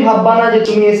কখনোই ভাববা না যে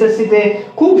তুমি এসএসসি তে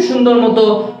খুব সুন্দর মতো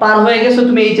পার হয়ে গেছো,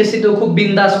 তুমি এইচএসসি তেও খুব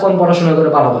বিন্দাস কম পড়াশোনা করে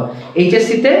পার হবে।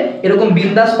 এইচএসসি তে এরকম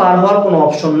বিন্দাস পার হওয়ার কোনো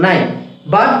অপশন নাই।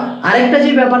 বাট আরেকটা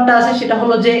যে ব্যাপারটা আছে সেটা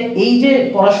হলো যে এই যে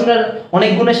পড়াশোনার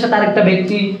অনেক গুণের সাথে আরেকটা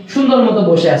ব্যক্তি সুন্দর মতো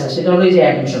বসে আছে, সেটা হলো এই যে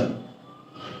অ্যাডমিশন।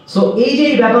 সো এই যে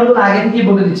ব্যাপারগুলো আগে থেকেই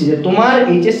বলে দিচ্ছি যে তোমার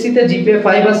এইচএসসি তে জিপিএ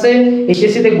 5 আছে,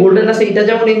 এইচএসসি তে গোল্ডেন আছে, এটা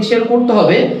যেমন ইনশিওর করতে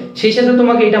হবে, সেই সাথে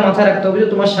তোমাকে এটা মাথায় রাখতে হবে যে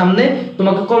তোমার সামনে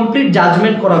তোমাকে কমপ্লিট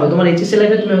জাজমেন্ট করা হবে। তোমার এইচএসসি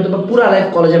লাইফে তুমি হয়তো পুরো লাইফ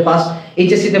কলেজে পাস,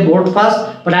 এইচএসসি তে বোর্ড ফার্স্ট,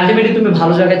 বাট আলটিমেটলি তুমি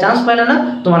ভালো জায়গায় চান্স পাইলে না,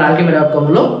 তোমার আলটিমেট আউটকাম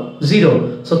হলো 0।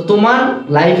 সো তোমার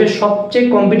লাইফের সবচেয়ে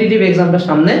কম্পিটিটিভ এক্সামটা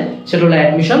সামনে, সেটা হলো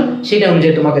অ্যাডমিশন, সেটা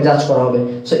অনুযায়ী তোমাকে জাজ করা হবে।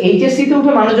 সো এইচএসসি তে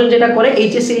উঠে মানুষজন যেটা করে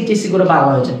এইচএসসি করে পাওয়া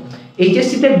হয়েছে।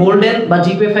 এইচএসসি তে গোল্ডেন বা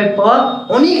জিপিএ 5 পাওয়া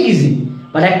অনেক ইজি,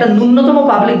 বাট একটা ন্যূনতম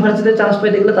পাবলিক ভার্সিটিতে চান্স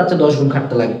পাইতে গেলে তার চেয়ে 10 গুণ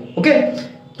খাটতে লাগে। ওকে,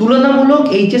 তুলনামূলক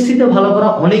এইচএসসি তে ভালো করা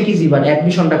অনেক ইজি, বাট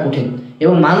অ্যাডমিশনটা কঠিন,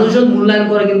 এবং মানুষজন মূল্যায়ন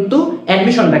করে কিন্তু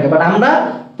অ্যাডমিশনটাকে। বাট আমরা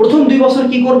প্রথম 2 বছর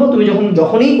কি করব, তুমি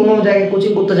যখনই কোনো জায়গায়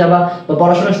কোচিং করতে যাবা বা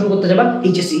পড়াশোনা শুরু করতে যাবা,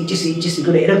 এইচএসসি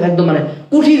করে এরকম একদম মানে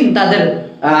কঠিন, তাদের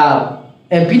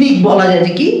বিনিক বলা যায়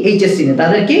যে কি এইচএসসি না,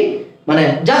 তাদের কি মানে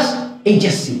জাস্ট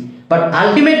এইচএসসি। বাট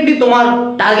আলটিমেটলি তোমার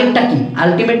টার্গেটটা কি,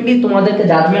 আলটিমেটলি তোমাদেরকে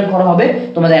জাজমেন্ট করা হবে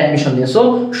তোমাদের অ্যাডমিশন দিয়ে। সো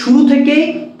শুরু থেকেই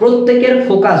প্রত্যেকের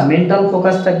ফোকাস, মেন্টাল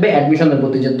ফোকাস থাকবে অ্যাডমিশনের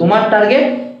প্রতি, যে তোমার টার্গেট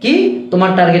কি,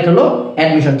 তোমার টার্গেট হলো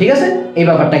অ্যাডমিশন, ঠিক আছে। এই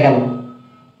ব্যাপারটা গেল।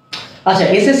 আচ্ছা,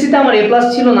 এসএসসি তে আমার A+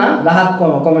 ছিল না, রাহাত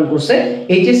কমেন্ট করছে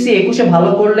এইচএসসি 21-এ ভালো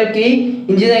করলে কি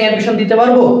ইঞ্জিনিয়ারিং অ্যাডমিশন দিতে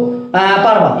পারবো?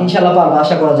 পারবা, ইনশাআল্লাহ পারবা,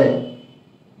 আশা করা যায়।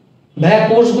 ভাইয়া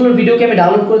কোর্সগুলোর ভিডিও কি আমি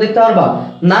ডাউনলোড করে দেখতে পারবা?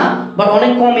 না, বাট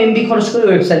অনেক কম এমবি খরচ করে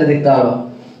ওয়েবসাইটে দেখতে পারবা।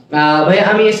 ভাইয়া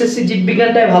আমি এসএসসি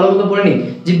জীববিজ্ঞানটাই ভালো মতো পড়িনি,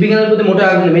 জীববিজ্ঞানের প্রতি মোটেও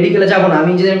আগ্রহ নেই, মেডিকেলে যাবো না, আমি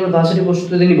ইঞ্জিনিয়ারিং ভার্সিটি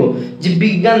প্রস্তুতি নিব,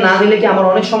 জীববিজ্ঞান না নিলে কি আমার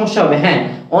অনেক সমস্যা হবে? হ্যাঁ,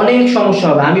 অনেক সমস্যা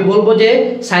হবে। আমি বলবো যে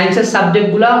সায়েন্সের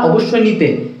সাবজেক্টগুলো অবশ্যই নিতে,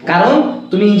 কারণ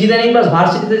তুমি ইঞ্জিনিয়ারিং প্লাস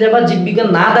ভার্সিটিতে যাবা, জীববিজ্ঞান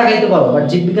না দেখাইতে পারো, বাট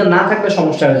জীববিজ্ঞান না থাকলে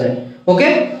সমস্যা হয়ে যায়। ওকে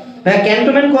ভাইয়া,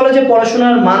 ক্যান্টনমেন্ট কলেজে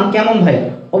পড়াশোনার মান কেমন ভাই?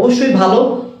 অবশ্যই ভালো,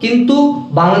 কিন্তু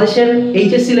বাংলাদেশের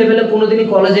এইচএসসি লেভেলে কোনোদিনই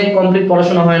কলেজে কমপ্লিট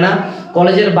পড়াশোনা হয় না।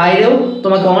 কলেজের বাইরেও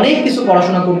তোমাকে অনেক কিছু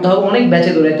পড়াশোনা করতে হবে, অনেক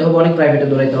ব্যাচে দৌড়াইতে হবে, অনেক প্রাইভেটে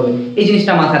দৌড়াইতে হবে। এই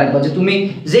জিনিসটা মাথায় রাখবা যে তুমি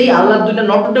যেই আল্লাহর দুইটা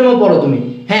নটরডেমেও পড়ো তুমি,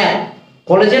 হ্যাঁ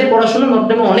কলেজের পড়াশোনা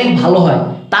নটরডেমে অনেক ভালো হয়,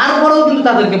 তারপরেও কিন্তু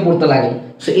তাদেরকে পড়তে লাগে।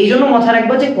 সো এই জন্য মাথায়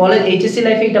রাখবা যে কলেজ এইচএসসি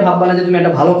লাইফে এটা ভাববা না যে তুমি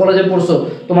একটা ভালো কলেজে পড়ছো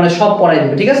তোমার সব পড়াই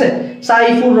দেবে, ঠিক আছে।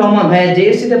 সাইফুর রহমান ভাই,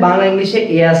 জেএসসি তে বাংলা ইংলিশে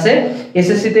এ আছে,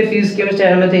 এসএসসি তে ফিজিক্স কেমিস্ট্রি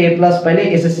আয়োতে A+ পাইলে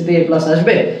এসএসসি তে A+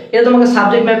 আসবে। এটা তোমাকে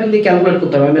সাবজেক্ট ম্যাপিং দিয়ে ক্যালকুলেট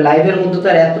করতে হবে, আমি লাইভের মধ্যে তো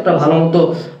আর এতটা ভালো মতো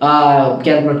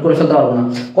ক্যালকুলেট করে ফেলতে পারবো না।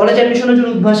 কলেজ অ্যাডমিশনের জন্য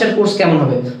উদ্ভাসের কোর্স কেমন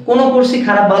হবে? কোনো কোর্সই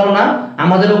খারাপ ভালো না,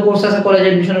 আমাদেরও কোর্স আছে কলেজ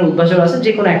অ্যাডমিশনের, উদ্ভাসের আছে,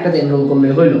 যে কোনো একটাতে এনরোল করলে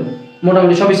হইলো,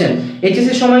 মোটামুটি সবই সেম।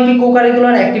 এইচএসসির সময় কি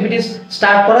কো-কারিকুলার অ্যাক্টিভিটিস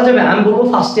স্টার্ট করা যাবে? আমি বলবো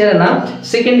ফার্স্ট ইয়ারে না,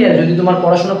 সেকেন্ড ইয়ারে যদি তোমার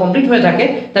পড়াশোনা কমপ্লিট হয়ে থাকে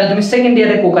তাহলে তুমি সেকেন্ড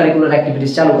ইয়ারে কো-কারিকুলার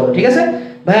অ্যাক্টিভিটিস চালু করো, ঠিক আছে।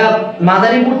 ভাইয়া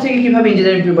মাদারীপুর থেকে কিভাবে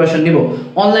ইঞ্জিনিয়ারিং প্রিপারেশন নিব?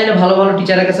 অনলাইনে ভালো ভালো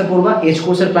টিচারের কাছে পড়বা, এজ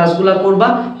কোর্সের ক্লাসগুলো করবা,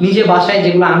 নিজে বাসায়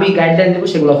যেগুলো আমি গাইডলাইন দেবো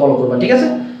সেগুলো ফলো করবা, ঠিক আছে?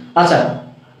 আচ্ছা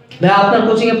ভাই আপনার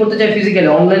কোচিং এ পড়তে চাই ফিজিক্যালি,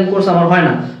 অনলাইন কোর্স আমার হয়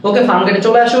না, ওকে ফার্মগেটে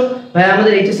চলে আসো। ভাই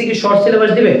আমাদের এইচএসসি কি শর্ট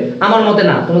সিলেবাস দিবে? আমার মতে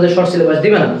না, তোমাদের শর্ট সিলেবাস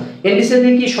দিবে না। এনডিসি তে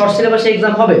কি শর্ট সিলেবাসে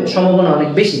এক্সাম হবে? সম্ভাবনা অনেক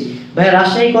বেশি। ভাই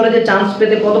রাজশাহী কলেজে চান্স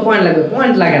পেতে কত পয়েন্ট লাগবে?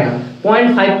 পয়েন্ট লাগে না,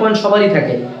 0.5 পয়েন্ট সবারই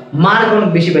থাকে, মার্ক অনেক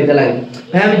বেশি পাইতে লাগে।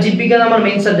 ভাই আমি জীববিজ্ঞান আমার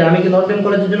মেইন সাবজেক্ট, আমি কি নর্থ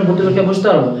কলেজের জন্য ভর্তি পরীক্ষা বসতে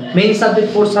পারবো? মেইন সাবজেক্ট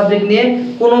 4 সাবজেক্ট নিয়ে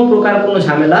কোনো প্রকার কোনো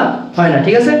ঝামেলা হয় না,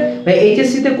 ঠিক আছে? ভাই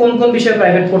এইচএসসি তে কোন কোন বিষয়ে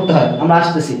প্রাইভেট পড়তে হয় আমরা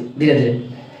আসতেছি ধীরে ধীরে,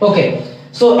 ওকে?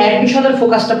 সো অ্যাডমিশনের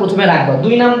ফোকাসটা প্রথমে রাখবা।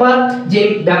 2 নাম্বার যে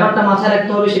ব্যাপারটা মাথায়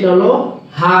রাখতে হবে সেটা হলো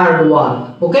হার্ড ওয়ার্ক,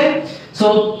 ওকে? সো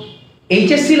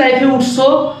এইচএসসি লাইফে উঠছো,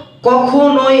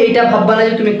 কখনোই এটা ভাববা না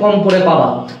যে তুমি কম করে পাবা।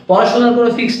 পড়াশোনার কোনো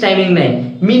ফিক্স টাইমিং নেই,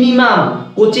 মিনিমাম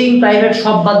কোচিং প্রাইভেট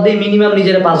সব বাদ দিয়ে মিনিমাম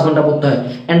নিজের 5 ঘন্টা পড়তে হয়।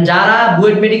 এন্ড যারা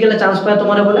বুয়েট মেডিকেলে চান্স পায়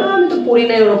তোমার বলে আমি তো পড়ি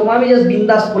নাই ওরকম, আমি জাস্ট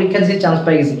বিন্দাস পরীক্ষা দিয়ে চান্স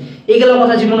পাই গেছি, এগুলো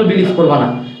কথা জীবনে বিলিভ করবা না।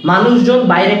 মানুষজন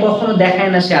বাইরে কখনো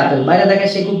দেখায় না সে আতেল, বাইরে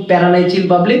দেখায় সে খুব প্যারানাই চিল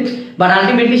পাবলিক, বাট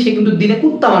আলটিমেটলি সে কিন্তু দিনে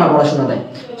কুত্তা মারা পড়াশোনা দেয়।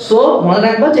 সো মনে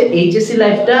রাখবা যে এইচএসসি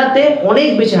লাইফটাতে অনেক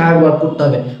বেশি হার্ড ওয়ার্ক করতে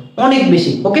হবে, অনেক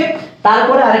বেশি, ওকে?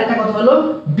 তারপরে আরেকটা কথা হলো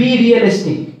বি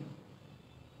রিয়েলিস্টিক,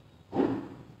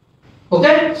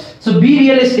 ওকে? সো বি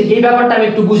রিয়েলিস্টিক, এই ব্যাপারটা আমি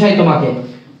একটু বুঝাই তোমাকে।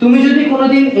 তুমি যদি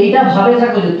কোনোদিন এইটা ভাবে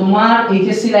থাকো যে তোমার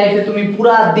এইচএসসি লাইফে তুমি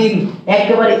পুরা দিন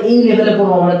একেবারে এই লেভেলে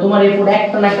পড়বো, মানে তোমার এরপর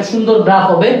একটা না একটা সুন্দর গ্রাফ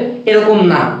হবে, এরকম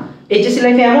না। এইচএসসি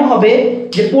লাইফে এমন হবে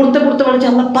যে পড়তে পড়তে মানে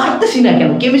আমরা পারতেছি না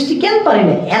কেন, কেমিস্ট্রি কেন পারি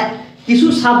না, কিছু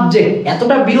সাবজেক্ট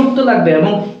এতটা বিরক্ত লাগবে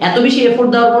এবং এত বেশি এফোর্ট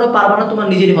দেওয়ার পরে পারবা না, তোমার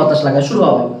নিজেরই হতাশ লাগা শুরু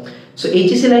হবে। সো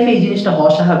এইচএসসি লাইফে এই জিনিসটা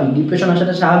হওয়া স্বাভাবিক, ডিপ্রেশন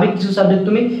আসাটা স্বাভাবিক, কিছু সাবজেক্ট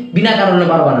তুমি বিনা কারণে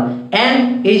পারবা না। এন্ড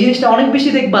এই জিনিসটা অনেক বেশি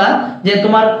দেখবা যে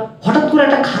তোমার হঠাৎ করে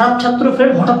একটা খারাপ ছাত্র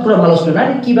ফ্রেন্ড হঠাৎ করে ভালো স্টুডেন্ট,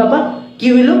 আরে কি ব্যাপার, কি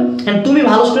হইলো? এন্ড তুমি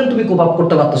ভালো স্টুডেন্ট, তুমি কোপ আপ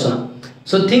করতে পারতেছো না।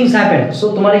 So things happen. সো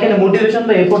তোমার এখানে মোটিভেশন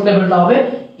বা এফোর্ট লেভেলটা হবে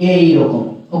এই রকম,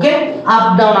 ওকে? Up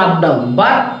down.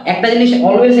 বাট একটা জিনিস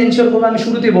অলওয়েজ এনশিওর করবে, আমি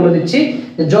শুরুতেই বলে দিচ্ছি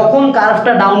যে যখন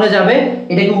কার্ভটা ডাউনে যাবে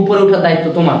এটাকে উপরে ওঠার দায়িত্ব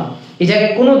তোমার, এই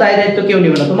জায়গায় কোনো দায়িত্ব কেউ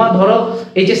নেবে না। তোমার ধরো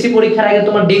এইচএসসি পরীক্ষার আগে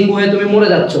তোমার ডেঙ্গু হয়ে তুমি মরে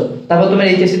যাচ্ছ, তারপর তোমার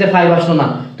এইচএসসি তে 5 আসলো না,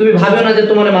 তুমি ভাবিও না যে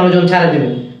তোমার মানুষজন ছাড়া দিবে,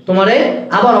 তোমারে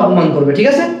আবার অপমান করবে, ঠিক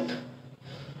আছে?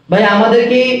 ভাই আমাদের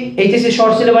কি এইচএসসি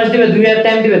শর্ট সিলেবাস দিবে, 2 ইয়ার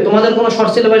টাইম দিবে? তোমাদের কোনো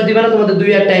শর্ট সিলেবাস দিবে না, তোমাদের 2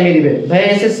 ইয়ার টাইমই দিবে। ভাই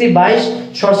এসএসসি 22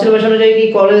 শর্ট সিলেবাস অনুযায়ী কি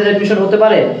কলেজে অ্যাডমিশন হতে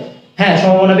পারে? হ্যাঁ,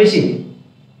 সম্ভাবনা বেশি।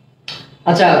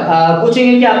 আচ্ছা কোচিং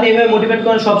এ কি আপনি এভাবে মোটিভেট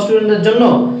করেন সব স্টুডেন্টদের জন্য?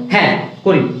 হ্যাঁ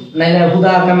করি, নাইলে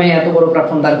হুদা কামে এত বড়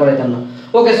প্ল্যাটফর্ম দাঁড় করাইতাম না।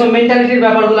 ওকে, সো মেন্টালিটির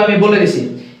ব্যাপারগুলো আমি বলে দিছি।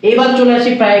 এবার চলে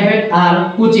আসি প্রাইভেট আর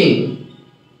কোচিং।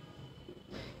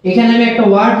 এখানে আমি একটা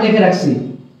ওয়ার্ড লিখে রাখছি,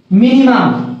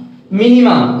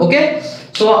 মিনিমাম, ওকে?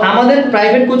 সো আমাদের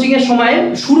প্রাইভেট কোচিং এর সময়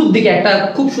শুরুর দিকে একটা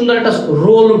খুব সুন্দর একটা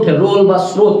রোল উঠে, রোল বা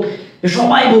স্রোত,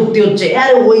 সবাই ভর্তি হচ্ছে,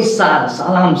 আরে ওই স্যার,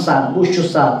 সালাম স্যার, বৈশ্য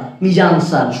sir, Mizan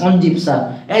sir, Sanjeev sir,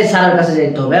 এই স্যারের কাছে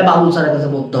যেতে হবে, বাবু স্যারের কাছে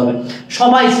পড়তে হবে,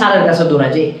 সবাই স্যারের কাছে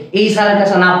দৌড়ায় যে এই স্যারের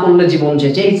কাছে না পড়লে জীবন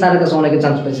শেষ, এই স্যারের কাছে অনেকে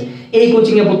চান্স পেয়েছে, এই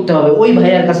কোচিং এ পড়তে হবে, ওই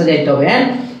ভাইয়ার কাছে যাইতে হবে। হ্যাঁ,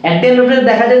 at the end of the day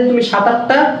দেখা যায় তুমি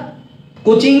 7-8টা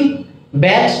কোচিং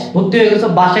ব্যাচ ভর্তি হয়ে গেছো,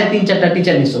 বাসায় 3-4টা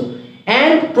টিচার নিছো,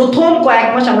 এন্ড প্রথম কয়েক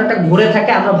মাস আমরা একটা ঘুরে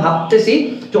থাকে, আমরা ভাবতেছি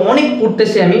যে অনেক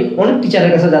পড়তেছি, আমি অনেক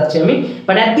টিচারের কাছে যাচ্ছি আমি,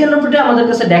 but at the end of the day আমাদের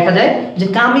কাছে দেখা যায় যে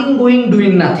কামিং গোয়িং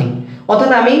ডুইং নাথিং।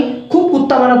 অর্থাৎ আমি খুব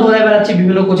কুত্তা মারা দৌড়ায় বেড়াচ্ছি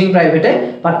বিভিন্ন কোচিং প্রাইভেটে,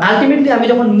 বাট আলটিমেটলি আমি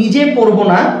যখন নিজে পড়বো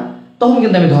না তখন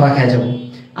কিন্তু আমি ধরা খেয়ে যাবো।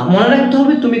 মনে রাখতে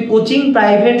হবে তুমি কোচিং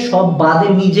প্রাইভেট সব বাদে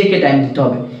নিজেকে টাইম দিতে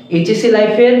হবে। এইচএসসি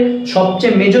লাইফের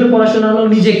সবচেয়ে মেজর পড়াশোনা হলো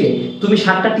নিজেকে। তুমি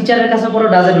 7টা টিচারের কাছে পড়ো,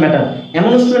 ডাজেন্ট ম্যাটার।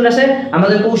 এমন স্টুডেন্ট আছে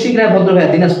আমাদের কৌশিক রায় ভদ্র ভাইয়া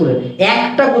দিনাজপুরের,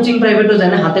 একটা কোচিং প্রাইভেটও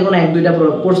যায় না, হাতে কোনো 1-2টা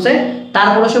পড়ছে,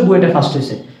 তারপরে সে বুয়েটে ফার্স্ট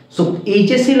হয়েছে। সো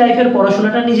এইচএসসি লাইফের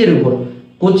পড়াশোনাটা নিজের উপর,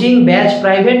 কোচিং ব্যাচ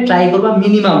প্রাইভেট ট্রাই করবা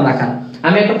মিনিমাম রাখা।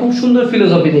 আমি একটা খুব সুন্দর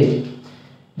ফিলোসফি দিই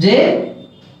যে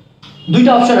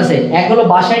 2টা অপশন আছে, এক হলো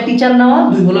বাসায় টিচার নেওয়া,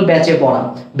 2 হলো ব্যাচে পড়া।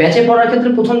 ব্যাচে পড়ার ক্ষেত্রে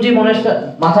প্রথম যে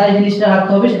মাথায় জিনিসটা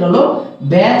রাখতে হবে সেটা হলো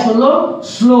ব্যাচ হলো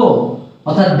স্লো,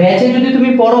 অর্থাৎ ব্যাচে যদি তুমি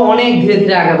পড়ো অনেক ধীরে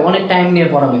ধীরে আগাবে, অনেক টাইম নিয়ে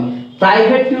পড়াবে।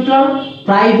 প্রাইভেট টিউটর,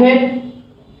 প্রাইভেট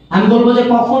আমি বলবো যে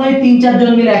কখনোই 3-4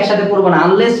 জন মিলে একসাথে পড়বে না,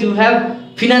 unless you have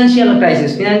financial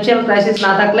crisis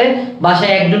না থাকলে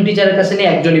বাসায় একজন টিচারের কাছে নিয়ে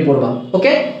একজনই পড়বা।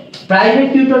 ওকে, প্রাইভেট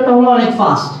টিউটরটা হলো অনেক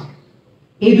ফাস্ট।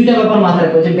 এই 2টা ব্যাপার মাথায়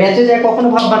রাখবে যে ব্যাচে যায় কখনো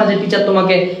ভাববা না যে টিচার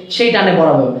তোমাকে সেই টানে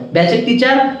পড়াবে। ব্যাচের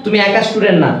টিচার তুমি একা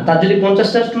স্টুডেন্ট না, তার যদি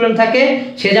 50টা স্টুডেন্ট থাকে,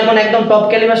 সে যেমন একদম টপ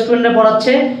ক্যালিবার স্টুডেন্টে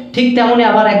পড়াচ্ছে, ঠিক তেমনই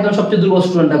আবার একদম সবচেয়ে দুর্বল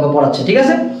স্টুডেন্টটাকে পড়াচ্ছে। ঠিক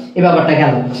আছে, এই ব্যাপারটা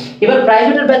গেল। এবার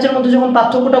প্রাইভেটের ব্যাচের মধ্যে যখন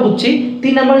পার্থক্যটা বুঝছি,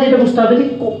 3 নম্বরে যেটা বুঝতে হবে যে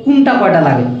কোনটা কয়টা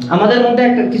লাগে। আমাদের মধ্যে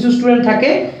একটা কিছু স্টুডেন্ট থাকে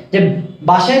যে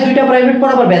বাসায় 2টা প্রাইভেট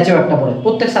পড়ে, আবার ব্যাচেও একটা পড়ে,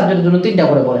 প্রত্যেক সাবজেক্টের জন্য 3টা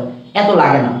করে পড়ে। এত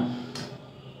লাগে না।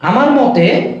 আমার মতে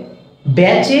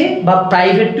ব্যাচে বা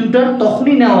প্রাইভেট টিউটর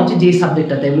তখনই নেওয়া উচিত যে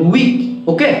সাবজেক্টটাতে আমি উইক।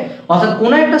 ওকে, অর্থাৎ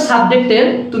কোনো একটা সাবজেক্টের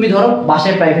তুমি ধরো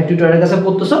বাসায় প্রাইভেট টিউটরের কাছে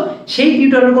পড়তেছো, সেই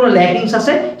টিউটরের কোনো ল্যাকিংস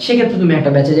আছে, সেক্ষেত্রে তুমি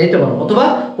একটা ব্যাচে যাইতে পারো। অথবা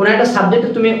কোনো একটা সাবজেক্টে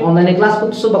তুমি অনলাইনে ক্লাস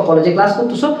করতেছো বা কলেজে ক্লাস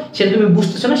করতেছো, সেটা তুমি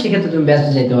বুঝতেছো না, সেক্ষেত্রে তুমি ব্যাচে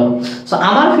যাইতে পারো। সো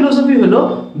আমার ফিলোসফি হলো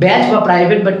ব্যাচ বা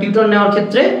প্রাইভেট বা টিউটর নেওয়ার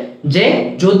ক্ষেত্রে যে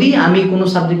যদি আমি কোনো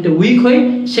সাবজেক্টে উইক হই,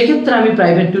 সেক্ষেত্রে আমি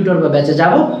প্রাইভেট টিউটর বা ব্যাচে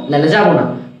যাবো, নাহলে যাবো না।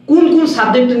 কোন কোন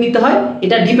সাবজেক্টে নিতে হয়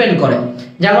এটা ডিপেন্ড করে।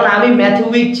 যেমন আমি ম্যাথে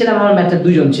উইক ছিলাম, আমার ম্যাথে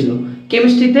 2 জন ছিল।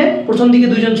 কেমিস্ট্রিতে প্রথম দিকে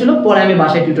 2 জন ছিল, পরে আমি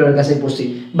বাসায় টিউটরের কাছে পড়ছি।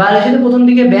 বায়োলজিতে প্রথম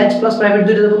দিকে ব্যাচ প্লাস প্রাইভেট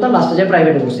দুইটাতে পড়তাম, লাস্টে যায়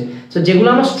প্রাইভেটে পড়ছি। তো যেগুলো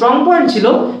আমার স্ট্রং পয়েন্ট ছিল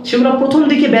সেগুলো প্রথম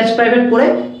দিকে ব্যাচ প্রাইভেট করে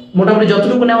মোটামুটি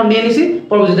যতটুকু নেওয়া নিয়ে নিছি,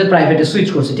 পরবর্তীতে প্রাইভেটে সুইচ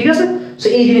করছি। ঠিক আছে, সো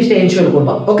এই জিনিসটা এনশিওর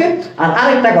করবা। ওকে, আর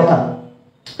আরেকটা কথা,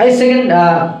 এই সেকেন্ড,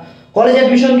 কলেজ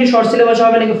অ্যাডমিশন কি শর্ট সিলেবাস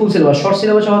হবে নাকি ফুল সিলেবাস? শর্ট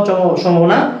সিলেবাস হওয়ার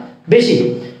সম্ভাবনা বেশি।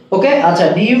 ওকে, আচ্ছা,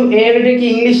 ডিইউ এ কি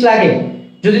ইংলিশ লাগে?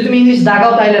 যদি তুমি ইংলিশ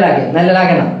দাগাও তাইলে লাগে, নাইলে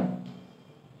লাগে না।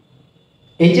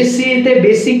 এইচএসসি তে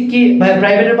বেসিক কি ভাই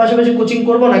প্রাইভেটের পাশাপাশি কোচিং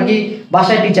করব নাকি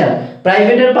বাসায় টিচার?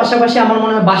 প্রাইভেটের পাশাপাশি আমার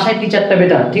মনে হয় বাসায় টিচারটা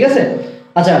বেটার। ঠিক আছে,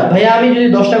 আচ্ছা ভাইয়া, আমি যদি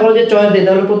 10টা কলেজে চয়েস দিই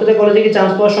তাহলে প্রত্যেকটা কলেজে কি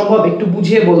চান্স পাওয়া সম্ভব? একটু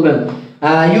বুঝিয়ে বলবেন।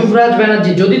 ইউভরাজ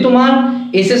ব্যানার্জি, যদি তোমার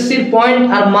এসএসসির পয়েন্ট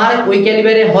আর মার্ক ওই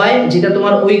ক্যালিবারে হয় যেটা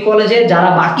তোমার ওই কলেজে যারা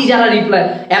বাকি যারা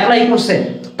অ্যাপ্লাই করছে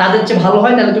তাদের চেয়ে ভালো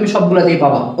হয়, তাহলে তুমি সবগুলোতেই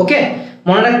পাবা। ওকে,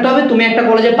 মনে রাখতে হবে তুমি একটা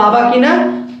কলেজে পাবা কিনা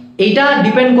এইটা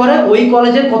ডিপেন্ড করে ওই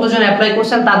কলেজে কতজন অ্যাপ্লাই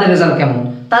করছেন, তাদের রেজাল্ট কেমন।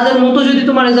 তাদের মতো যদি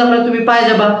তোমার রেজাল্ট হয় তুমি পাই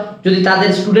যাবা, যদি তাদের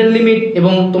স্টুডেন্ট লিমিট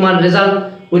এবং তোমার রেজাল্ট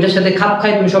ওইটার সাথে খাপ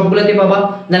খায় তুমি সবগুলোতেই পাবা,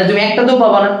 নাহলে তুমি একটাতেও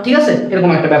পাবা না। ঠিক আছে, এরকম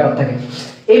একটা ব্যাপার থাকে।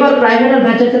 এবার প্রাইভেট আর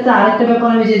ব্যাচের ক্ষেত্রে আরেকটা ব্যাপার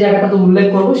আমি যে জায়গাটাতে উল্লেখ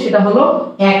করব সেটা হলো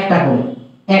একটা করে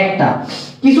একটা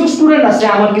কিছু স্টুডেন্ট আছে,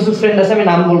 আমার কিছু ফ্রেন্ড আছে, আমি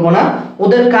নাম বলবো না,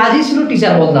 ওদের কাজই ছিল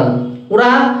টিচার বদলানো। ওরা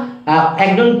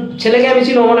একজন ছেলেকে আমি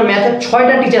ছিল মানে ম্যাথের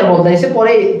 6টা টিচার বদলাইছে,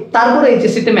 পরে তারপরে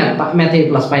এইচএসসিতে ম্যাথে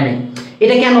প্লাস পাই নাই।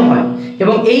 এটা কেন হয়?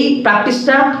 এবং এই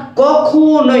প্র্যাকটিসটা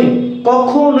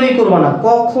কখনোই করবা না,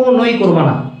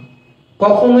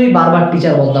 কখনোই বারবার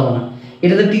টিচার বদলাবো না।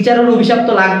 এটাতে টিচারের অভিশাপ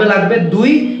তো লাগবে।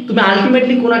 2, তুমি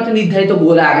আলটিমেটলি কোনো একটা নির্ধারিত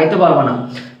গোলে আগাইতে পারবে না।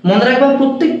 মনে রাখবা,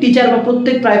 প্রত্যেক টিচার বা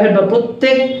প্রত্যেক প্রাইভেট বা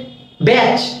প্রত্যেক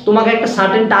ব্যাচ তোমাকে একটা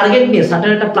সার্টেন টার্গেট নিয়ে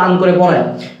সার্টেন একটা প্ল্যান করে পড়ায়।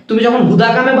 তুমি যখন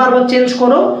হুদাকামে বারবার চেঞ্জ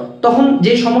করো, তখন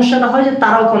যে সমস্যাটা হয় যে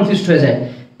তারাও কনফিউজড হয়ে যায়।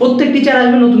 প্রত্যেক টিচার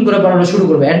আসবে নতুন করে পড়ানো শুরু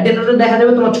করবে, এট দ্য এন্ড দেখা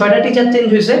যাবে তোমার 6টা টিচার চেঞ্জ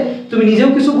হয়েছে, তুমি নিজেও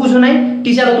কিছু বুঝো নাই,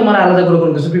 টিচারও তোমার আলাদা করে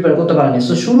কোনো কিছু প্রিপেয়ার করতে পারেনি।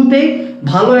 সো শুরুতেই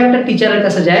ভালো একটা টিচারের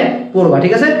কাছে যায় পড়বা।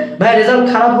 ঠিক আছে ভাই, রেজাল্ট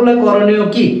খারাপ হলে করণীয়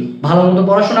কি? ভালো মতো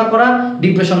পড়াশোনা করা,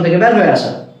 ডিপ্রেশন থেকে বের হয়ে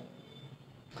আসা।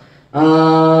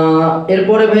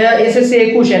 এরপরে ভাইয়া এসএসসি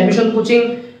 21 অ্যাডমিশন কোচিং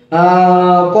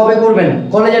কবে করবেন?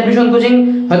 কলেজ অ্যাডমিশন কোচিং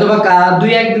হয়তো বা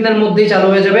 2-1 দিনের মধ্যেই চালু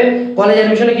হয়ে যাবে। কলেজ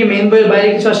অ্যাডমিশনে কি মেইন বইয়ের বাইরে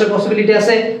কিছু আসার পসিবিলিটি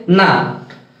আছে? না।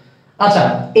 আচ্ছা,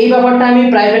 এই ব্যাপারটা আমি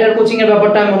প্রাইভেট আর কোচিং এর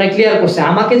ব্যাপারটা আমি মনে ক্লিয়ার করছি।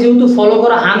 আমাকে যেহেতু ফলো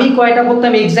করো, আমি কয়টা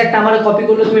করতাম এক্সাক্ট আমারে কপি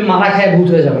করলে তুমি মারা খায় ভূত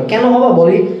হয়ে যাবে। কেন হবা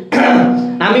বলি,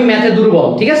 আমি ম্যাথে দুর্বল।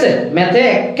 ঠিক আছে, ম্যাথে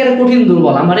একেবারে কঠিন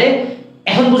দুর্বল। আমারে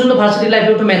এখন পর্যন্ত ভার্সিটি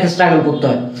লাইফে একটু ম্যাথে স্ট্রাগল করতে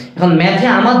হয়। এখন ম্যাথে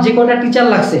আমার যে কটা টিচার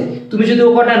লাগছে, তুমি যদি ও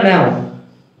কটা নাও,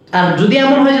 আর যদি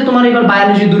এমন হয় যে তোমার এবার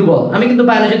বায়োলজি দুর্বল, আমি কিন্তু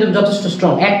বায়োলজিতে যথেষ্ট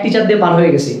স্ট্রং, এক টিচার দিয়ে পার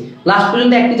হয়ে গেছি। লাস্ট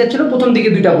পর্যন্ত এক টিচার ছিল, প্রথম দিকে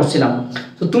 2টা পড়ছিলাম।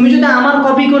 তো তুমি যদি আমার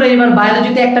কপি করে এবার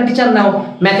বায়োলজিতে একটা টিচার নাও,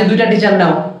 ম্যাথে 2টা টিচার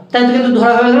নাও, তাহলে তো কিন্তু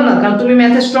ধরা হয়ে গেল না, কারণ তুমি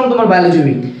ম্যাথে স্ট্রং, তোমার বায়োলজি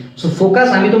উইক। সো ফোকাস,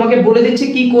 আমি তোমাকে বলে দিচ্ছি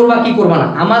কি করবা কি করবা না,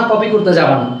 আমার কপি করতে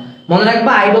যাবা না। মনে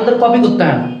রাখবা, আইডলদের কপি করতে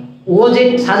হয় না, ও যে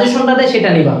সাজেশনটা দেয় সেটা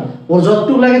নিবা, ওর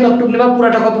যতটুকু লাগে ততটুকু নিবা,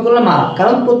 পুরাটা কপি করলে মারা,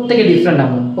 কারণ প্রত্যেকে ডিফারেন্ট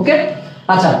আমরা। ওকে,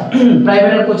 আচ্ছা,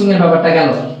 প্রাইভেট আর কোচিং এর ব্যাপারটা গেল।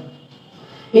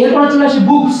 এরপর চলে আসি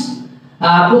বুকস।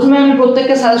 প্রথমে আমি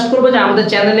প্রত্যেককে সাজেস্ট করবো যে আমাদের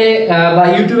চ্যানেলে বা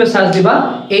ইউটিউবে সার্চ দিবা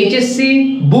এইচএসসি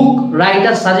বুক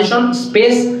রাইটার সাজেশন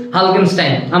স্পেস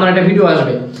হালকেনস্টাইন, আমার একটা ভিডিও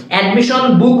আসবে। অ্যাডমিশন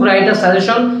বুক রাইটার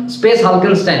সাজেশন স্পেস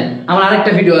হালকেনস্টাইন, আমার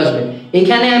আরেকটা ভিডিও আসবে।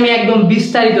 এখানে আমি একদম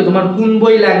বিস্তারিত তোমার কোন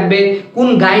বই লাগবে, কোন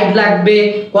গাইড লাগবে,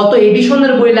 কত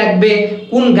এডিশনের বই লাগবে,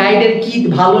 কোন গাইডের কি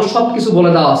ভালো, সবকিছু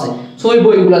বলে দেওয়া আছে। সো ওই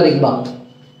বইগুলো দেখবা।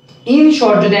 ইন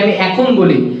শর্ট, যদি আমি এখন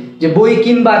বলি যে বই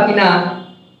কিনবা কিনা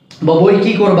বা বই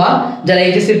কি করবা, যারা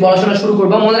এইচএসসির পড়াশোনা শুরু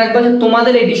করবা, মনে রাখবা যে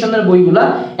তোমাদের এডিশনের বইগুলা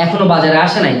এখনো বাজারে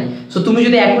আসে নাই। সো তুমি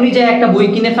যদি এখনই যাই একটা বই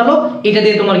কিনে ফেলো, এটা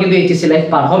দিয়ে তোমার কিন্তু এইচএসসি লাইফ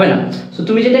পার হবে না। সো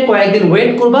তুমি যেটা কয়েকদিন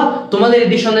ওয়েট করবা, তোমাদের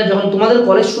এডিশনের যখন তোমাদের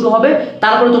কলেজ শুরু হবে,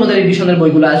 তারপরে তোমাদের এডিশনের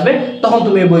বইগুলো আসবে, তখন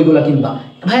তুমি এই বইগুলো কিনবা।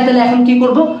 ভাই তাহলে এখন কি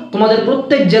করব? তোমাদের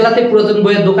প্রত্যেক জেলাতে পুরাতন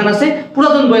বইয়ের দোকান আছে,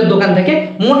 পুরাতন বইয়ের দোকান থেকে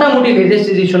মোটামুটি লেটেস্ট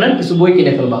এডিশনের কিছু বই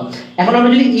কিনে ফেলবা। এখন আমরা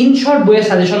যদি ইন শর্ট বইয়ের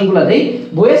সাজেশনগুলো দেই,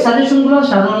 বইয়ের সাজেশনগুলো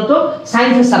সাধারণত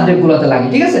সায়েন্সের সাবজেক্টগুলোতে লাগে।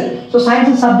 ঠিক আছে, তো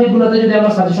সায়েন্সের সাবজেক্টগুলোতে যদি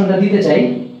আমরা সাজেশনটা দিতে চাই,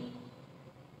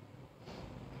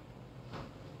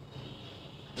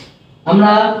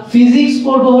 আমরা ফিজিক্স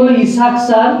পড়বো হলো ইসাক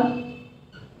স্যার,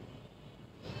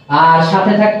 আর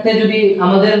সাথে থাকতে যদি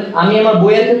আমি আমার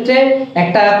বইয়ের ক্ষেত্রে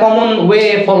একটা কমন ওয়ে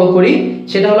ফলো করি,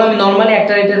 সেটা হলো আমি নরমালি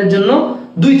একটা রাইটারের জন্য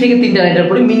 2 থেকে 3টা রাইটার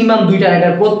পড়ি, মিনিমাম 2টা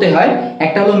রাইটার পড়তে হয়।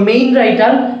 একটা হলো মেইন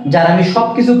রাইটার, যার আমি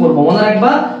সবকিছু পড়বো, মনে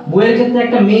রাখবা বইয়ের ক্ষেত্রে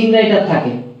একটা মেইন রাইটার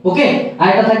থাকে, ওকে, আর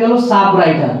একটা থাকে হলো সাব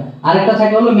রাইটার, আর একটা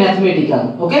থাকে হলো ম্যাথমেটিক্যাল,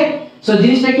 ওকে। সো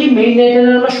জিনিসটা কি, মেইন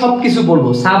রাইটারে আমরা সবকিছু পড়বো,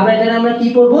 সাব রাইটারে আমরা কি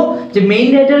পড়বো, যে মেইন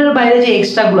রাইটারের বাইরে যে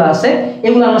এক্সট্রা গুলো আছে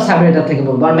এগুলো আমরা সাব রাইটার থেকে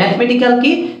পড়বো। আর ম্যাথমেটিক্যাল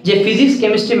কি, যে ফিজিক্স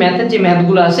কেমিস্ট্রি ম্যাথের যে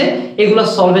ম্যাথগুলো আছে এগুলো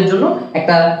সলভের জন্য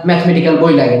একটা ম্যাথমেটিক্যাল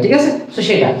বই লাগে, ঠিক আছে। সো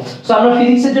সেটা, সো আমরা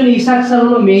ফিজিক্সের জন্য ইসাক স্যার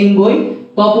হলো মেইন বই,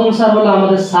 তপন স্যার হলো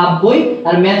আমাদের সাব বই,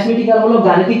 আর ম্যাথমেটিক্যাল হলো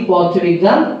গাণিতিক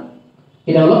পদার্থবিজ্ঞান,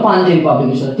 এটা হলো পাঞ্জেরি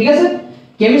পাবলিকেশন, ঠিক আছে।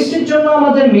 কেমিস্ট্রির জন্য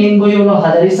আমাদের মেইন বই হলো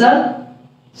হাজারি স্যার,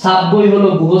 সাব বই হলো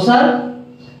গুহ স্যার,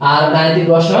 আর গাণিতিক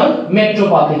রসায়ন মেট্রো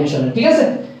পাবলিকেশন, ঠিক আছে।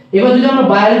 এবার যদি আমরা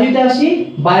বায়োলজিতে আসি,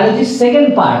 বায়োলজির সেকেন্ড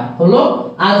পার্ট হলো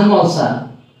আজমল স্যার,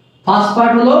 ফার্স্ট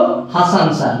পার্ট হলো হাসান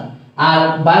স্যার। আর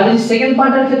বায়োলজির সেকেন্ড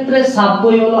পার্টের ক্ষেত্রে সাব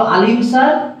বই হলো আলিম স্যার,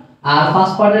 আর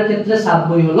ফার্স্ট পার্টের ক্ষেত্রে সাব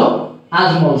বই হলো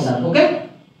আজমল স্যার, ওকে।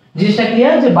 জিনিসটা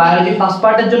ক্লিয়ার, যে বায়োলজি ফার্স্ট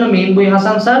পার্টের জন্য মেইন বই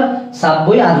হাসান স্যার, সাব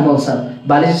বই আজমল স্যার।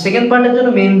 বায়োলজি সেকেন্ড পার্টের জন্য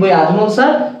মেইন বই আজমল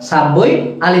স্যার, সাব বই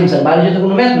আলিম স্যার। বায়োলজিতে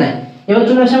কোনো ম্যাথ নাই। এবার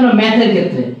চলে আসি আমরা ম্যাথের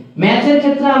ক্ষেত্রে। ম্যাথের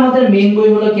ক্ষেত্রে আমাদের মেইন বই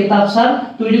হলো কেতাব স্যার।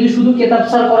 তুমি যদি শুধু কেতাব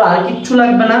স্যার করো আর কিচ্ছু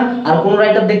লাগবে না, আর কোনো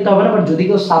রাইটার দেখতে হবে না। বাট যদি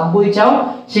কেউ সাব বই চাও,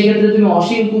 সেই ক্ষেত্রে তুমি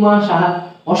অসীম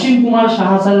কুমার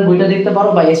সাহা স্যারের বইটা দেখতে পারো,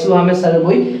 বা এসু আহমেদ স্যারের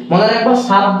বই। মনে রাখবা,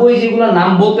 সাব বই যেগুলো নাম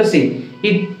বলতেছি,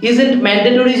 ইট ইজন্ট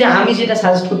ম্যান্ডেটরি যে আমি যেটা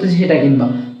সাজেস্ট করতেছি সেটা কিনবা,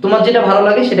 তোমার যেটা ভালো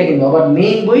লাগে সেটা কিনবা। বাট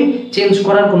মেইন বই চেঞ্জ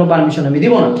করার কোনো পারমিশন আমি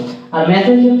দিব না। আর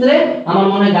ম্যাথের ক্ষেত্রে আমার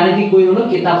মনে হয় গাণিতিক বই হলো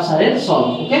কেতাব স্যারের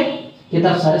সলভ, ওকে।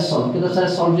 কেতাব স্যারের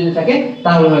সলভ যদি থাকে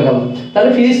তাহলে হয়ে গেল। তাহলে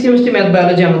ফিজিক্স কেমিস্ট্রি ম্যাথ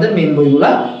বায়োলজি আমাদের মেইন বইগুলা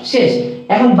শেষ।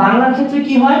 এখন বাংলার ক্ষেত্রে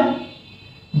কি হয়,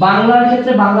 বাংলার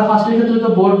ক্ষেত্রে বাংলা ফার্স্টের ক্ষেত্রে তো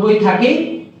বোর্ড বই থাকে,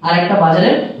 আর একটা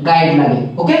বাজারের গাইড লাগে,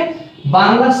 ওকে।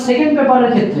 বাংলা সেকেন্ড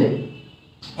পেপারের ক্ষেত্রে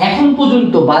এখন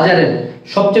পর্যন্ত বাজারের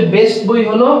সবচেয়ে বেস্ট বই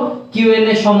হলো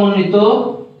কিউএনএ সমন্বিত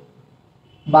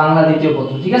বাংলা দ্বিতীয়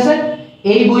পত্র, ঠিক আছে।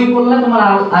 এই বই পড়লে তোমার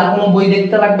আর কোনো বই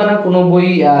দেখতে লাগবে না, কোনো বই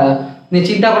নিয়ে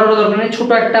চিন্তা করার দরকার নেই। ছোট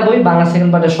একটা বই, বাংলা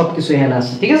সেকেন্ড পার্টের সবকিছু এখানে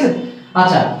আছে, ঠিক আছে।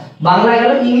 আচ্ছা, বাংলা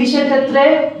গেল। ইংলিশের ক্ষেত্রে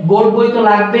বোর্ড বই তো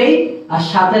লাগবেই, আর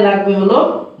সাথে লাগবে হলো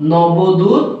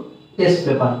নবদূত টেস্ট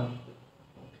পেপার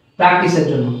প্র্যাকটিসের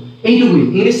জন্য। এইটুকুই।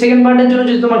 ইংলিশ সেকেন্ড পার্টের জন্য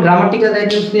যদি তোমার গ্রামাটিক্যাল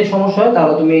আইটেমস নিয়ে সমস্যা হয়,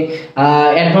 তাহলে তুমি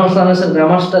অ্যাডভান্স লার্নার্সের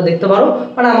গ্রামারটা দেখতে পারো।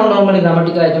 বাট আমার নরমালি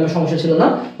গ্রামাটিক্যাল আইটেমের সমস্যা ছিল না।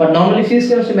 But normally physics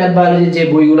chemistry math biology যে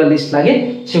বইগুলো লিস্ট লাগে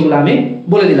সেগুলো আমি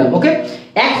বলে দিলাম, ওকে।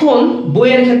 এখন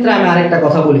বইয়ের ক্ষেত্রে আমি আরেকটা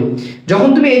কথা বলি। যখন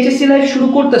তুমি এইচএসসি লাইফ শুরু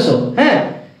করতেছো, হ্যাঁ,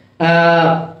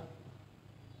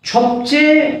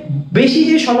 সবচেয়ে বেশি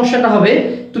যে সমস্যাটা হবে,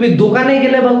 তুমি দোকানে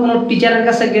গেলে বা কোনো টিচারের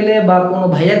কাছে গেলে বা কোনো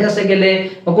ভাইয়ের কাছে গেলে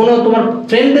বা কোনো তোমার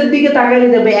ফ্রেন্ডের দিকে তাকাইলে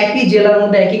দেখবে একই জেলার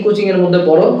মধ্যে একই কোচিং এর মধ্যে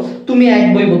পড়ো, তুমি এক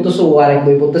বই পড়তেছো, ও আরেক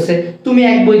বই পড়তেছে, তুমি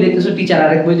এক বই দেখতেছো, টিচার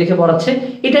আরেক বই দেখে পড়াচ্ছে।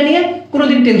 এটা নিয়ে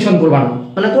কোনোদিন টেনশন করবা না,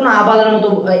 মানে কোনো আবালের মতো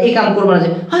এই কাম করবা না যে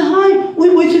হায় হায় ওই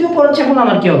বই থেকে পড়াচ্ছে এখন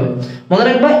আমার কি হবে। মনে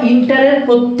রাখবা, ইন্টারের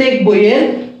প্রত্যেক বইয়ের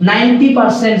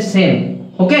 90% সেম,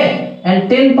 ওকে, এন্ড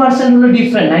 10% হলো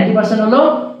ডিফারেন্ট। 90% হলো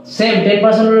সেম,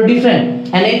 10% হলো ডিফারেন্ট,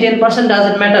 এন্ড এই 10%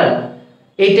 ডাজন্ট ম্যাটার।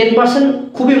 এই 10%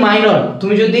 খুবই মাইনর।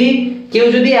 তুমি যদি কেউ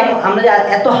যদি আমরা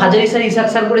এত হাজারি স্যার ইসাক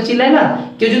স্যার করে চিল্লাই না,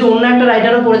 কেউ যদি অন্য একটা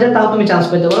রাইটারও পড়ে যায় তাও তুমি চান্স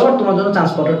পেতে পারো, বাট তোমার জন্য চান্স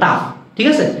পাওয়াটা টাফ, ঠিক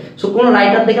আছে। সো কোনো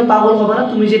রাইটার দেখে পাগল হবে না,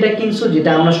 তুমি যেটা কিনছো, যেটা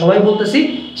আমরা সবাই বলতেছি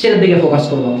সেটার দিকে ফোকাস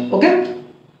করবো, ওকে।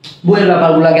 বইয়ের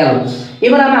ব্যাপারগুলো গেল।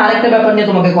 এবার আমি আরেকটা ব্যাপার নিয়ে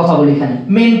তোমাকে কথা বলি এখানে,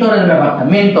 মেন্টরের ব্যাপারটা।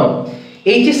 মেন্টর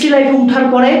এইচএসসি লাইফে উঠার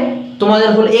পরে তোমাদের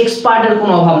হলো এক্সপার্টের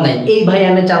কোনো অভাব নাই। এই ভাই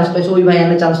এনে চান্স পাইছে, ওই ভাই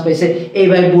এনে চান্স পাইছে, এই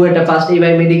ভাই বুয়েটে ফার্স্ট, এই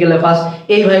ভাই মেডিকেলে ফার্স্ট,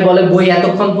 এই ভাই বলে বই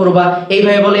এতক্ষণ পড়বা, এই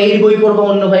ভাই বলে এই বই পড়বা,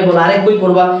 অন্য ভাই বলে আরেক বই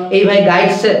পড়বা, এই ভাই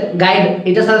গাইড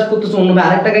এটা সাজেস্ট করতেছে, অন্য ভাই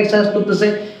আরেকটা গাইড সাজেস্ট করতেছে।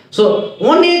 সো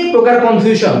অনেক প্রকার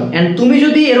কনফিউশন। এন্ড তুমি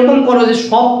যদি এরকম করো যে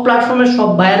সব প্ল্যাটফর্মে সব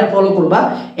ভাইয়ারে ফলো করবা,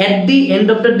 এট the end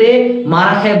of the day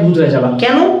মারা খায় ভূত হয়ে যাবা।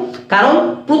 কেন? কারণ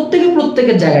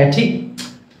প্রত্যেকের জায়গায় ঠিক।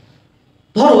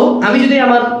 ধরো আমি যদি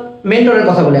আমার মেন্টরের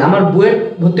কথা বলি, আমার বইয়ের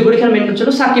ভর্তি পরীক্ষার মেন্টর ছিল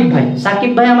সাকিব ভাই।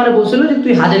 সাকিব ভাই আমার বলছিল যে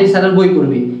তুই হাজারি স্যারের বই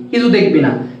পড়বি, কিছু দেখবি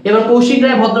না। এবার কৌশিক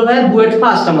রায় ভদ্র ভাইয়ের বুয়েট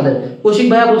ফার্স্ট, আমাদের কৌশিক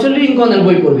ভাইয়া বলছিল লিঙ্কনের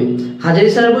বই পড়বি। হাজারি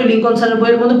স্যারের বই লিঙ্কন স্যারের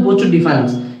বইয়ের মধ্যে প্রচুর ডিফারেন্স।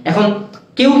 এখন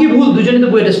কেউ কি ভুল? দুজনেই তো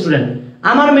বুয়েটের স্টুডেন্ট।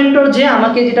 আমার মেন্টর যে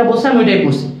আমাকে যেটা বলছে আমি ওইটাই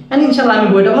পড়ছি, এন্ড ইনশাআল্লাহ আমি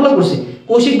বইটা ভালো করছি।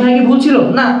 কৌশিক ভাই কি ভুল ছিল?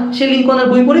 না, সে লিঙ্কনের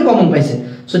বই পড়ে কমন পাইছে।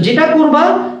 সো যেটা করবা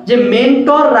যে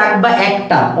মেন্টর রাখবা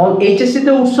একটা। এইচএসসি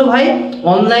তে উঠছো ভাই,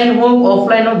 অনলাইন হোক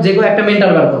অফলাইন হোক, যে কোনো একটা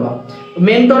মেন্টর বার করবা।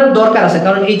 মেন্টরের দরকার আছে,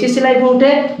 কারণ এইচএসসি লাইফে উঠে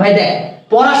ভাই দেখ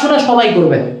পড়াশোনা সবাই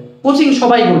করবে, কোচিং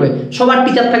সবাই করবে, সবার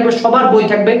টিচার থাকবে, সবার বই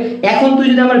থাকবে। এখন তুই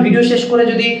যদি আমার ভিডিও শেষ করে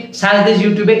যদি সার্চ দিস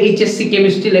ইউটিউবে এইচএসসি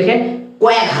কেমিস্ট্রি লেখে,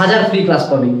 কয়েক হাজার ফ্রি ক্লাস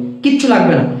পাবি, কিচ্ছু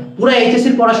লাগবে না, পুরো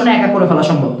এইচএসসির পড়াশোনা একা করে ফেলা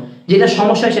সম্ভব। যেটা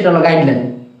সমস্যা সেটা হলো গাইডলাইন,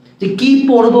 যে কি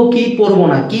পড়বো কি পড়বো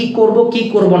না, কি করব কি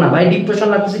করব না, ভাই ডিপ্রেশন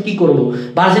লাগতেছে কি করব,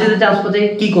 ভার্সিটিতে চান্স পেতে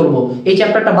কি করব, এই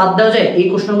চ্যাপ্টারটা বাদ দেওয়া যায়, এই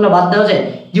কোশ্চেনগুলো বাদ দেওয়া যায়।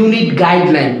 You need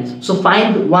guideline. So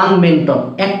find one mentor,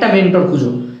 একটা মেন্টর খুঁজো,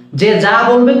 যে যা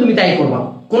বলবে তুমি তাই করবা,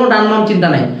 কোনো ডান বাম চিন্তা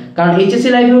নাই। কারণ এইচএসসি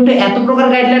লাইফে উঠে এত প্রকার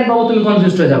গাইডলাইন পাবো, তুমি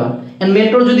কনফিউজড হয়ে যাবা। এন্ড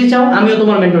মেন্টর যদি চাও, আমিও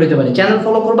তোমার মেন্টর হতে পারি, চ্যানেল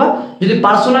ফলো করবা। যদি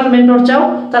পার্সোনাল মেন্টর চাও,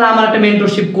 তাহলে আমার একটা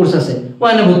মেন্টরশিপ কোর্স আছে,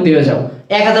 ওখানে ভর্তি হয়ে যাও।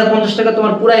 1050 টাকা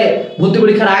তোমার পুরাই ভর্তি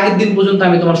পরীক্ষার আগের দিন পর্যন্ত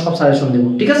আমি তোমার সব সাজেশন দেবো,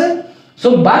 ঠিক আছে? সো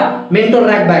বাট মেন্টর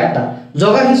রাখবা একটা,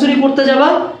 জগা খিচুড়ি করতে যাবা,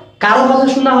 কারো কথা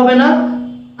শোনা হবে না,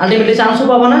 আলটিমেটলি চান্সও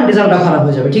পাবা না, রেজাল্টটা খারাপ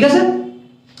হয়ে যাবে, ঠিক আছে?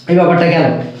 এই ব্যাপারটা গেল।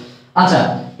 আচ্ছা,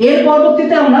 এর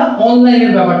পরবর্তীতে আমরা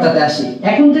অনলাইনের ব্যাপারটাতে আসি।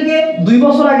 এখন থেকে 2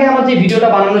 বছর আগে আমার যে ভিডিওটা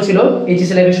বানানো ছিল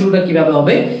এইচএসসি লাইফের শুরুটা কিভাবে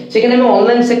হবে, সেখানে আমি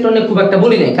অনলাইন সেক্টর নিয়ে খুব একটা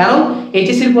বলি নাই, কারণ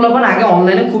এইচএসসির পোলাপান আগে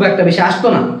অনলাইনে খুব একটা বেশি আসতো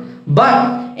না। বাট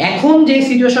এখন যে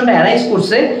সিচুয়েশনটা অ্যারাইজ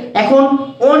করছে, এখন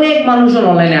অনেক মানুষজন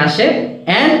অনলাইনে আসে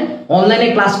এন্ড অনলাইনে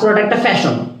ক্লাস করাটা একটা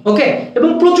ফ্যাশন, ওকে? এবং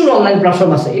প্রচুর অনলাইন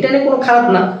প্ল্যাটফর্ম আছে, এটা নিয়ে কোনো খারাপ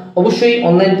না। অবশ্যই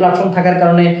অনলাইন প্ল্যাটফর্ম থাকার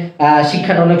কারণে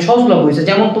শিক্ষাটা অনেক সহজলভ্য হয়েছে।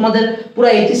 যেমন তোমাদের পুরো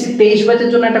এইচএসসি 23 ব্যাচের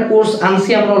জন্য একটা কোর্স আনছি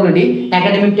আমরা অলরেডি,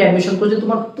 একাডেমিকটা অ্যাডমিশন করেছি,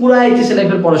 তোমার পুরো এইচএসসি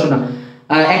লাইফের পড়াশোনা,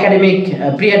 academic,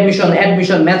 pre admission,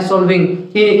 admission, math solving,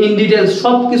 in details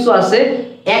সব কিছু আছে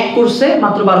এক কোর্সে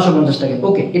মাত্র 1250 টাকা,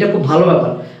 ওকে? এটা খুব ভালো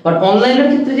ব্যাপার। বাট অনলাইনের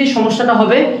ক্ষেত্রে যে সমস্যাটা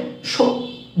হবে,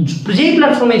 যেই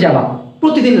প্ল্যাটফর্মে যাবা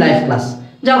প্রতিদিন লাইভ ক্লাস,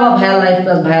 যাবা ভাইয়া লাইভ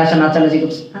ক্লাস, ভাইয়া আসা নাচানাচি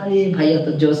করছে, আরে ভাইয়া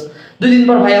তো জোস। 2 দিন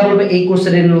পর ভাইয়া বলবে এই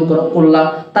কোর্সের এনরোল করো, করলা,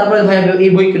 তারপরে ভাইয়া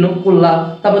এই বই কিনো, করলা,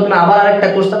 তারপর তুমি আবার আরেকটা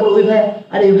কোর্স, তারপর ওই ভাইয়া,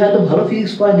 আরে এই ভাইয়া তো ভালো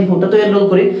ফিজিক্স পড়ায়, দেখো ওটা তো এনরোল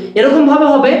করি। এরকম ভাবে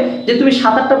হবে যে তুমি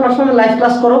 7-8টা প্ল্যাটফর্মে লাইভ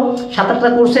ক্লাস করো, 7-8টা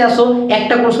কোর্সে আসো,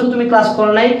 একটা কোর্সে তুমি ক্লাস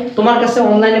করো নাই, তোমার কাছে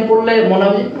অনলাইনে পড়লে মনে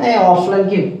হবে অফলাইন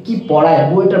কি পড়ায়,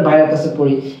 বইটার ভাইয়ের কাছে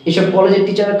পড়ি, এসব কলেজের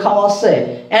টিচারের খাওয়া আছে,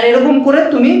 আর এরকম করে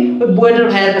তুমি ওই বইটার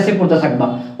ভাইয়ের কাছে পড়তে থাকবা।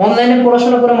 অনলাইনে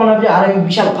পড়াশোনা করে মনে হবে যে আরে আমি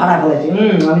বিশাল ফাড়া ফেলেছি,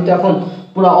 আমি তো এখন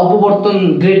পুরো অপবর্তন,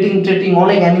 গ্রেটিং ট্রেটিং,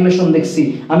 অনেক অ্যানিমেশন দেখছি,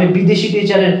 আমি বিদেশি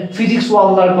টিচারের ফিজিক্স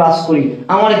ওয়ালার ক্লাস করি,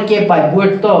 আমার কে পায়,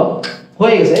 বুয়েট তো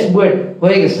হয়ে গেছে, বুয়েট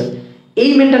হয়ে গেছে। এই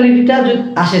মেন্টালিটিটা যদি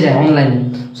আসে যায় অনলাইনে।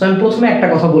 সো আমি প্রথমে একটা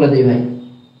কথা বলে দিই ভাই,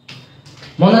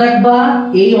 মনে রাখবা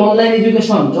এই অনলাইন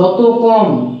এডুকেশন যত কম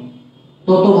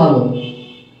তত ভালো।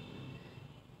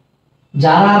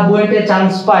 যারা বুয়েটে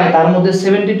চান্স পায় তার মধ্যে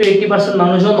 70 to 80%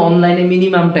 মানুষজন অনলাইনে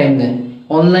মিনিমাম টাইম দেয়।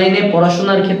 অনলাইনে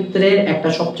পড়াশোনার ক্ষেত্রে একটা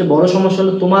সবচেয়ে বড় সমস্যা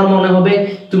হলো, তোমার মনে হবে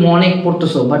তুমি অনেক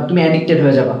পড়তেছো, বাট তুমি অ্যাডিক্টেড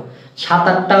হয়ে যাবা।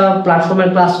 7-8টা প্ল্যাটফর্মের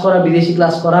ক্লাস করা, বিদেশি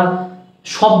ক্লাস করা,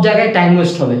 সব জায়গায় টাইম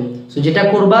ওয়েস্ট হবে। সো যেটা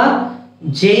করবা,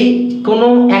 যেই কোনো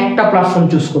একটা প্ল্যাটফর্ম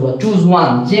চুজ করবা, চুজ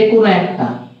ওয়ান, যে কোনো একটা।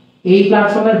 এই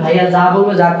প্ল্যাটফর্মের ভাইয়া যা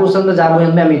বলবে, যা কোর্স আনবে, যা বই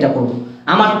আনবে, আমি এটা করবো,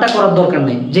 আমারটা করার দরকার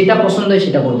নেই, যেটা পছন্দ হয়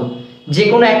সেটা করবা। যে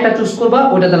কোনো একটা চুজ করবা,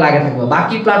 ওটাতে লাগে থাকবা।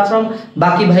 বাকি প্ল্যাটফর্ম,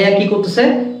 বাকি ভাইয়া কি করতেছে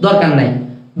দরকার নাই।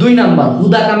 2 নাম্বার,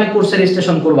 হুদা কামে কোর্সে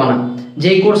রেজিস্ট্রেশন করবা না।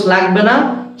 যেই কোর্স লাগবে না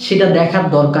সেটা দেখার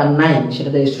দরকার নাই,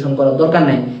 সেটাতে রেজিস্ট্রেশন করার দরকার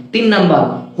নাই। 3 নাম্বার,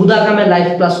 হুদা কামে লাইভ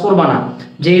ক্লাস করবা না।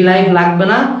 যেই লাইভ লাগবে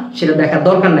না সেটা দেখার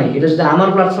দরকার নাই। এটা যদি আমার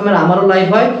প্ল্যাটফর্মের আমারও লাইভ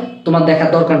হয়, তোমার দেখার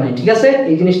দরকার নাই, ঠিক আছে?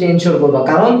 এই জিনিসটা এনশিওর করবা,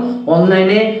 কারণ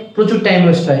অনলাইনে প্রচুর টাইম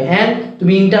ওয়েস্ট হয়। এন্ড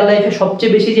তুমি ইন্টার লাইফে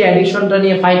সবচেয়ে বেশি যে অ্যাডিকশনটা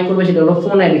নিয়ে ফাইট করবে সেটা হলো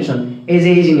ফোন অ্যাডিকশন। এই যে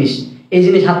এই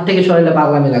জিনিস হাত থেকে সরাইলে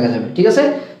পাগলামি লাগা যাবে, ঠিক আছে?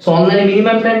 সো অনলাইনে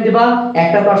মিনিমাম টাইম দিবা,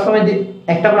 একটা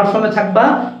প্ল্যাটফর্মে থাকবা,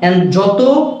 এন্ড যত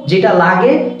যেটা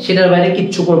লাগে সেটার বাইরে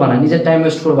কিচ্ছু করবা না, নিজের টাইম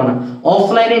ওয়েস্ট করবা না।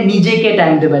 অফলাইনে নিজেকে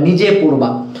টাইম দেবা, নিজে পড়বা।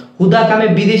 হুদা কামে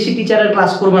বিদেশি টিচারের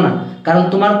ক্লাস করবা না, কারণ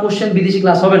তোমার কোশ্চেন বিদেশি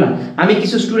ক্লাস হবে না। আমি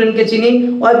কিছু স্টুডেন্টকে চিনি,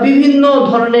 ওই বিভিন্ন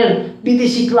ধরনের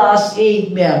বিদেশি ক্লাস, এই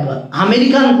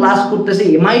আমেরিকান ক্লাস করতেছে,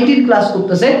 এমআইটির ক্লাস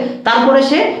করতেছে, তারপরে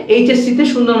সে এইচএসসি তে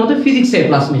সুন্দর মতো ফিজিক্সের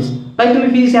ক্লাস মিস। ভাই তুমি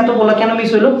ফিজিক্স এত বলা কেন মিস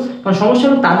হইলো? কারণ সমস্যা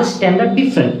হলো তাদের স্ট্যান্ডার্ড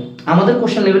ডিফারেন্ট, আমাদের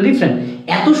কোশ্চেন লেভেল ডিফারেন্ট।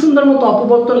 এত সুন্দর মতো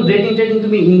অপবর্তন, গ্রেডিং ট্রেডিং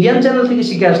তুমি ইন্ডিয়ান চ্যানেল থেকে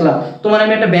শিখে আসলা, তোমার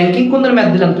আমি একটা ব্যাংকিং কোণের ম্যাথ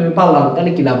দিলাম, তুমি পারলাম,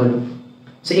 তাহলে কি লাভ হলো?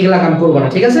 সো এগুলা কাম করবো না,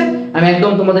 ঠিক আছে? আমি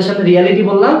একদম তোমাদের সাথে রিয়ালিটি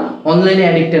বললাম, অনলাইনে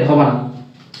অ্যাডিক্টেড হবা না,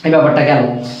 এই ব্যাপারটা গেল।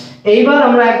 এইবার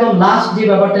আমরা একদম লাস্ট যে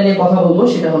ব্যাপারটা নিয়ে কথা বলবো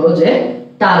সেটা হলো যে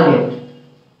টার্গেট।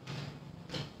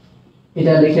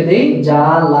 এটা লিখে দেই, যা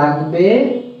লাগবে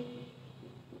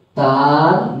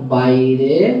তার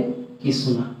বাইরে কিছু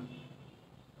না,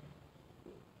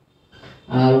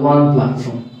 আর ওয়ান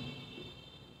প্ল্যাটফর্ম।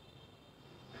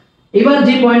 এবার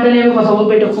যে পয়েন্টটা নিয়ে আমি কথা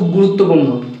বলবো এটা খুব গুরুত্বপূর্ণ,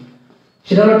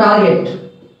 সেটা হলো টার্গেট।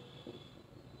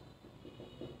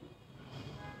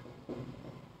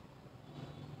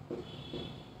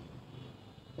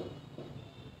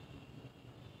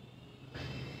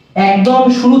 একদম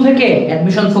শুরু থেকে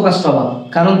অ্যাডমিশন ফোকাসড হবা,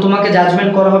 কারণ তোমাকে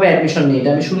জাজমেন্ট করা হবে অ্যাডমিশন নিয়ে, এটা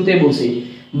আমি শুরুতেই বলছি।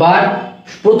 বাট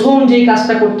প্রথম যে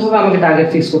কাজটা করতে হবে, আমাকে টার্গেট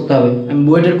ফিক্স করতে হবে। আমি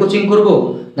বুয়েটের কোচিং করব,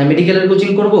 না মেডিকেলের কোচিং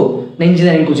করব, না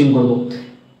ইঞ্জিনিয়ারিং কোচিং করব,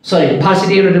 সরি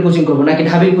ভার্সিটি ইউনিটের কোচিং করব, নাকি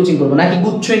ঢাবির কোচিং করব, নাকি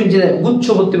গুচ্ছ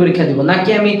ভর্তি পরীক্ষা দিব, নাকি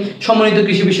আমি সম্মানিত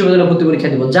কৃষি বিশ্ববিদ্যালয়ে ভর্তি পরীক্ষা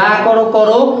দিব। যা করো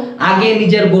করো, আগে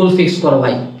নিজের গোল ফিক্স করো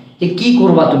ভাই, যে কি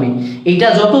করবা তুমি। এইটা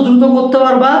যত দ্রুত করতে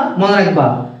পারবা, মনে রাখবা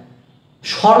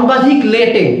সর্বাধিক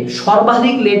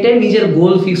লেটে নিজের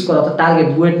গোল ফিক্স করা, অর্থাৎ টার্গেট,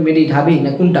 বুয়েট মেডি ঢাবি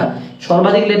না কোনটা,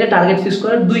 সর্বাধিক লেটে টার্গেট ফিক্স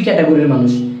করে দুই ক্যাটাগরির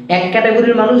মানুষ। এক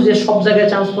ক্যাটাগরির মানুষ যে সব জায়গায়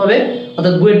চান্স পাবে,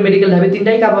 অর্থাৎ বুয়েট মেডিকেল ঢাবি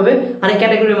তিনটাই পাবে, আর এক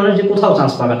ক্যাটাগরির মানুষ যে কোথাও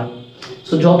চান্স পাবে না।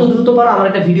 সো যত দ্রুত পারো, আমার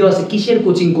একটা ভিডিও আছে কিসের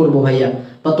কোচিং করবো ভাইয়া,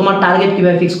 বা তোমার টার্গেট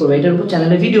কিভাবে ফিক্স করবে, এটার উপর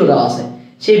চ্যানেলে ভিডিও দেওয়া আছে,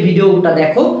 সেই ভিডিওটা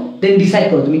দেখো, দেন ডিসাইড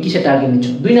করো তুমি কিসের টার্গেট নিচ্ছ।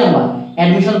 2 নাম্বার,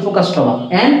 অ্যাডমিশন ফোকাসড হবা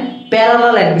এন্ড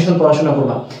প্যারালাল অ্যাডমিশন পড়াশোনা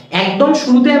করবা। একদম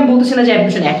শুরুতে আমি বলতেছি না যে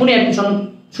এখনই অ্যাডমিশন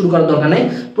শুরু করার দরকার নেই।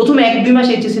 প্রথম 1-2 মাস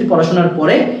এইচএসসির পড়াশোনার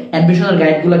পরে অ্যাডমিশনের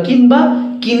গাইডগুলো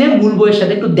কিনে মূল বইয়ের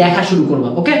সাথে একটু দেখা শুরু করবা।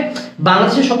 ওকে,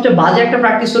 বাংলাদেশের সবচেয়ে বাজে একটা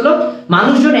প্র্যাকটিস হলো,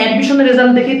 মানুষজন অ্যাডমিশনের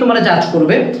রেজাল্ট দেখেই তোমার জাজ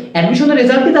করবে, অ্যাডমিশনের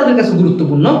রেজাল্টই তাদের কাছে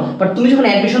গুরুত্বপূর্ণ। বাট তুমি যখন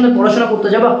অ্যাডমিশনের পড়াশোনা করতে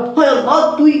যাবা, হয়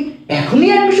তুই এখনই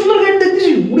অ্যাডমিশনের গাইড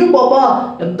দেখতেছিস, ওরে বাবা,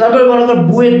 তারপরে মনে কর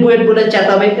বুয়েট বলে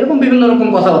চেতাবে, এরকম বিভিন্ন রকম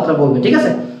কথাবার্তা বলবে। ঠিক আছে,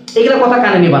 এইগুলা কথা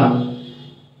কানে নিবা না,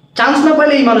 চান্স না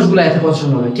পাইলে এই মানুষগুলো এত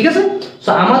পছন্দ হবে। ঠিক আছে, সো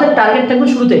আমাদের টার্গেট থাকবে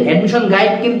শুরুতে অ্যাডমিশন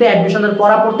গাইড কিনতে, অ্যাডমিশনের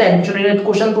পড়া পড়তে, অ্যাডমিশন রিলেটেড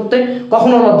কোশ্চেন করতে,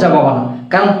 কখনো লজ্জা পাবা না,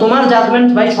 কারণ তোমার জাজমেন্ট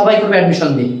ভাই সবাই করবে অ্যাডমিশন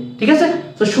দিয়ে। ঠিক আছে,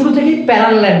 তো শুরু থেকেই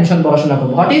প্যারালাল অ্যাডমিশন পড়াশোনা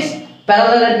করবো। হোয়াট ইজ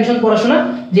প্যারালাল অ্যাডমিশন পড়াশোনা?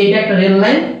 যে এটা একটা রেল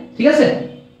লাইন, ঠিক আছে,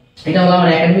 এটা হলো আমার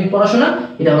একাডেমিক পড়াশোনা,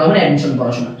 এটা হলো আমার অ্যাডমিশন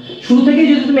পড়াশোনা। শুরু থেকেই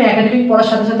যদি তুমি একাডেমিক পড়ার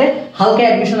সাথে সাথে হালকা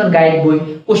অ্যাডমিশনের গাইড বই,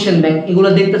 কোশ্চেন ব্যাংক এগুলো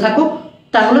দেখতে থাকো,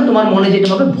 তাহলে তোমার মনে যেটা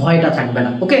হবে ভয়টা থাকবে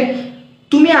না। ওকে,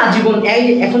 তুমি আজীবন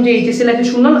এখন যে এইচএসসি লাইফে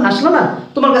শুনলাম আসলো না,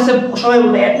 তোমার কাছে সবাই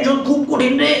বলবে অ্যাডমিশন খুব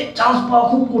কঠিন রে, চান্স পাওয়া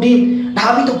খুব কঠিন,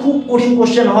 ঢাবি তো খুব কঠিন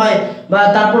কোশ্চেন হয়, বা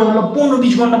তারপরে হলো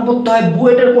 15-20 ঘন্টা পড়তে হয়,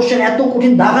 বুয়েটের কোশ্চেন এত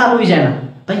কঠিন দাগা হয়ে যায় না।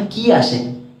 ভাই কি আসে,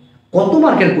 কত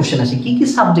মার্কের কোশ্চেন আসে, কি কি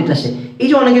সাবজেক্ট আসে, এই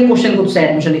যে অনেকে কোশ্চেন করছে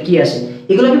অ্যাডমিশনে কি আসে,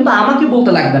 এগুলো কিন্তু আমাকে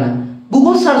বলতে লাগবে না,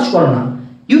 গুগল সার্চ করো না,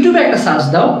 ইউটিউবে একটা সার্চ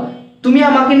দাও, তুমি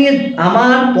আমাকে নিয়ে,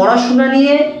 আমার পড়াশোনা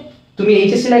নিয়ে তুমি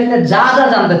এইচএসসি লাইফে যা যা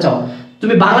জানতে চাও,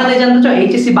 তুমি বাংলা নিয়ে জানতে চাও,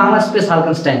 HSC Bangla space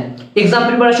হালকেনস্টাইন, exam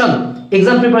preparation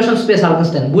space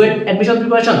হালকেনস্টাইন, BUET admission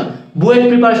preparation, BUET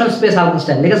preparation space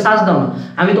হালকেনস্টাইন, দেখে সার্চ দাও না।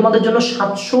 আমি তোমাদের জন্য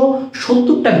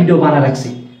 770টা ভিডিও বানিয়ে রাখছি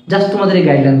জাস্ট তোমাদের এই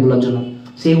গাইডলাইনগুলোর জন্য।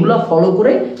 সেগুলো ফলো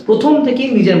করে প্রথম থেকেই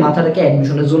নিজের মাথাটাকে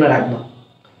অ্যাডমিশনের জোনে রাখবা,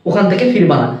 ওখান থেকে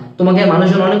ফিরবা না। তোমাকে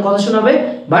মানুষজন অনেক কথা শোনাবে,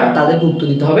 বাট তাদেরকে উত্তর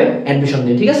দিতে হবে অ্যাডমিশন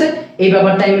দিয়ে। ঠিক আছে, এই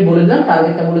ব্যাপারটা আমি বলে দিলাম,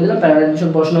 টার্গেটটা বলে দিলাম, প্যারালাল অ্যাডমিশন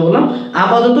পড়াশোনা করলাম।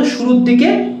 আপাতত শুরুর দিকে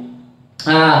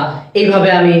এইভাবে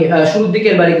আমি শুরুর দিকে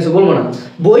এবারে কিছু বলবো না।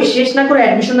 বই শেষ না করে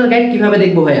অ্যাডমিশনের গাইড কিভাবে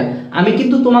দেখবো ভাইয়া, আমি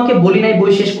কিন্তু তোমাকে বলি নাই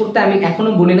বই শেষ করতে, আমি এখনো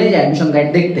বলি নাই যে অ্যাডমিশন গাইড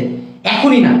দেখতে,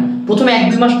 এখনই না, প্রথমে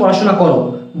 1-2 মাস পড়াশোনা করো,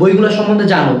 বইগুলো সম্বন্ধে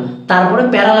জানো, তারপরে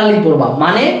প্যারালালি পড়বা।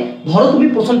 মানে ধরো তুমি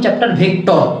প্রথম চ্যাপ্টার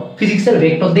ভেক্টর, ফিজিক্সের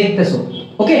ভেক্টর দেখতেছো,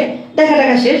 ওকে, দেখা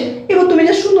শেষ, এবার তুমি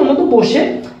যে সুন্দর মতো বসে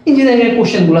ইঞ্জিনিয়ারিং এর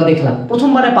কোশ্চেন গুলো দেখলাম,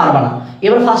 প্রথমবারে পারবা না,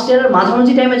 এবার ফার্স্ট ইয়ারের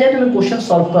মাঝামাঝি টাইমে যায় তুমি কোশ্চেন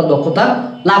সলভ করার দক্ষতা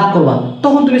লাভ করবা,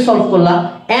 তখন তুমি সলভ করলা।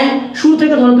 এন্ড শুরু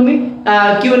থেকে ধরো তুমি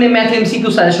কিউএনএ ম্যাথ এমসিকিউ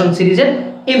সাজেশন সিরিজের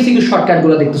এমসিকিউ শর্টকাট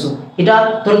গুলো দেখতেছো, এটা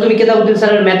ধরো তুমি কেতাবুদ্দিন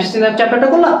স্যারের ম্যাট্রিক্স চ্যাপ্টারটা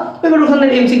করলা, এবার ওখানে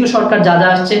এমসিকিউ শর্টকাট যা যা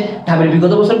আসছে ঢাবির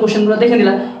বিগত বছর কোশ্চেন গুলো দেখে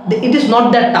নিলা। It is not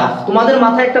that tough. তোমাদের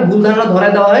মাথায় একটা ভুল ধারণা ধরে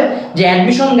দেওয়া হয় যে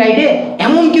অ্যাডমিশন গাইডে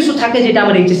এমন কিছু থাকে যেটা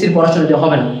আমার এইচএসসির পড়াশোনাতে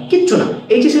হবে না, কিচ্ছু না,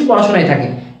 এইচএসসির পড়াশোনায় থাকে।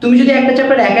 তুমি যদি একটা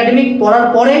চ্যাপ্টার একাডেমিক পড়ার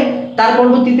পরে তার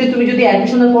পরবর্তীতে তুমি যদি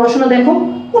অ্যাডমিশনের পড়াশোনা দেখো,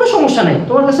 কোনো সমস্যা নেই,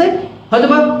 তোমার কাছে হয়তো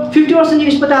বা 50%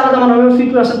 জিনিসপাতি আলাদা মনে হবে,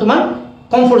 50% তোমার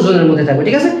কমফোর্ট জোনের মধ্যে থাকবে।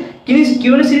 ঠিক আছে,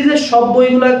 কিউএনএ সিরিজের সব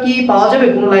বইগুলো কি পাওয়া যাবে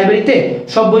কোনো লাইব্রেরিতে?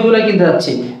 সব বইগুলো কিনতে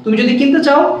যাচ্ছি। তুমি যদি কিনতে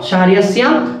চাও শাহরিয়ার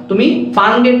সিয়াম, তুমি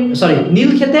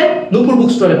নীলক্ষেতের নূপুর বুক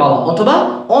স্টোরে পাওয়া, অথবা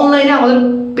অনলাইনে আমাদের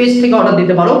পেজ থেকে অর্ডার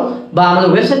দিতে পারো, বা আমাদের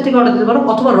ওয়েবসাইট থেকে অর্ডার দিতে পারো,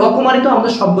 অথবা রকমারিতে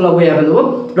আমাদের সবগুলো বই অ্যাভেলেবল,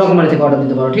 রকমারি থেকে অর্ডার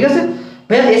দিতে পারো। ঠিক আছে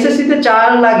ভাইয়া, এসএসসি তে 4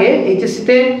 লাগে, এইচএসসি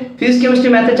তে ফিজিক্স কেমিস্ট্রি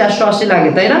ম্যাথে 480 লাগে,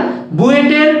 তাই না?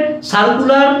 বুয়েটের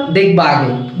সার্কুলার দেখবা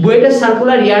আগে, বুয়েটের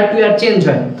সার্কুলার ইয়ার টু ইয়ার চেঞ্জ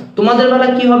হয়, তোমাদের বেলা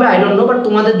কি হবে আই ডোন্ট নো, বাট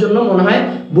তোমাদের জন্য মনে হয়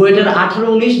বুয়েটের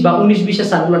 18-19 বা 19-20 এর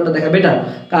সার্কুলারটা দেখা বেটার।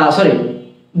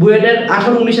 বুয়েটের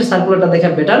 18-19 এর সার্কুলারটা দেখা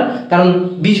বেটার, কারণ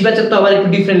 20 ব্যাচের তো আবার একটু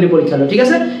ডিফারেন্টলি পরীক্ষা হলো। ঠিক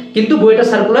আছে, কিন্তু বুয়েটের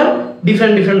সার্কুলার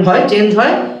ডিফারেন্ট হয়, চেঞ্জ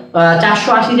হয়।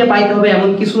 480 যে পাইতে হবে এমন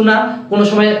কিছু না, কোনো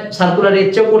সময় সার্কুলার এর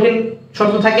চেয়েও কঠিন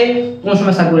শর্ত থাকে, কোনো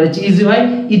সময় সার্কুলার এর চেয়ে ইজি হয়।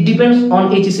 It depends on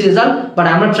HSC result, but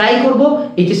আমরা ট্রাই করবো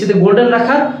এইচএসসি তে গোল্ডেন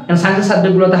রাখার এন্ড সায়েন্স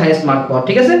সাবজেক্টগুলোতে হাইয়েস্ট মার্ক পাওয়ার।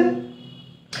 ঠিক আছে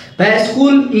ভাই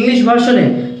স্কুল ইংলিশ ভার্সনে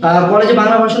কলেজে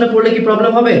বাংলা ভার্সনে পড়লে কি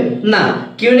প্রবলেম হবে? না।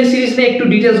 কিউএনএ সিরিজ নিয়ে একটু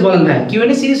ডিটেইলস বলেন ভাই।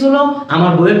 কিউএনএ সিরিজ হলো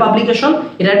আমার বইয়ের পাবলিকেশন,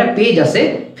 এটা একটা পেজ আছে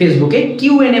ফেসবুকে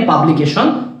কিউএনএ পাবলিকেশন,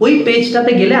 ওই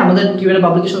পেজটাতে গেলে আমাদের কিউএনএ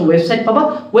পাবলিকেশন ওয়েবসাইট পাবা।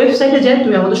 ওয়েবসাইটে যাই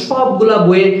তুমি আমাদের সবগুলা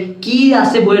বইয়ের কি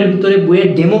আছে বইয়ের ভিতরে, বইয়ের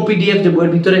ডেমো পিডিএফ যে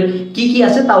বইয়ের ভিতরে কি কি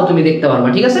আছে তাও তুমি দেখতে পারবা,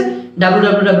 ঠিক আছে?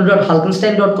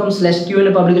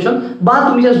 www.halkenstein.com/Q&A publication বা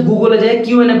তুমি জাস্ট গুগলে যাই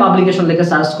কিউএনএ পাবলিকেশন লিখে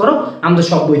সার্চ করো, আমাদের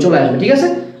সব বই চলে আসবে, ঠিক আছে?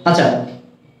 আচ্ছা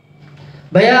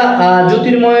ভাইয়া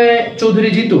জ্যোতির্ময় চৌধুরী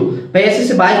জিতু ভাই,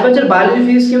 এসএসসি 22 ব্যাচের biology,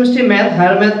 physics, chemistry, math,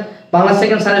 higher math, Bangla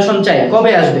second suggestion চাই,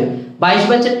 কবে আসবে? 22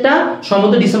 ব্যাচেরটা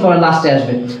সম্ভবত ডিসেম্বরের লাস্টে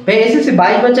আসবে। ভাই এসএসসি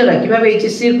 22 ব্যাচেরা কিভাবে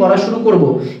এইচএসসি এর পড়া শুরু করব?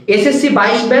 এসএসসি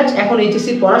 22 ব্যাচ এখন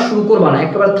এইচএসসি পড়া শুরু করবা না,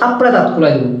 একেবারে থাপড়ে দাঁত খুলে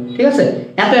দেব, ঠিক আছে?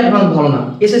 এত অ্যাডভান্স ভালো না,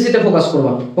 এসএসসি তে ফোকাস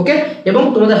করবা, ওকে? এবং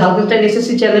তোমাদের হালকেনস্টাইন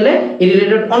এসএসসি চ্যানেলে এই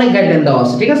রিলেটেড অনেক গাইডলাইন দেওয়া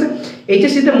আছে, ঠিক আছে?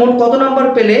 এইচএসসি তে মোট কত নাম্বার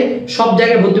পেলে সব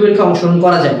জায়গায় ভর্তি পরীক্ষা অংশগ্রহণ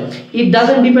করা যায়? ইট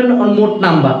ডাজন্ট ডিপেন্ড অন মোট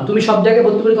নাম্বার। তুমি সব জায়গায়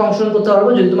ভর্তি পরীক্ষা অংশগ্রহণ করতে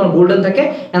পারবে যদি তোমার গোল্ডেন থাকে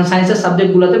এন্ড সায়েন্সের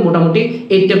সাবজেক্টগুলোতে মোটামুটি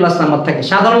 80+ নাম্বার থাকে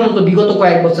সাধারণত বিগত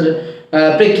কয়েক বছরের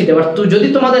প্রেক্ষিতে। বাট যদি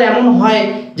তোমাদের এমন হয়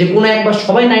যে কোনো একবার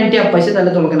সবাই 90 আপ পাইছে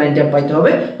তাহলে তোমাকে 90 আপ পাইতে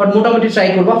হবে, বাট মোটামুটি ট্রাই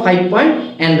করবা 5 পয়েন্ট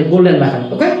এন্ড গোল্ডেন রাখার,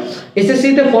 ওকে? এসএসসি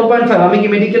তে 4.5 আমি কি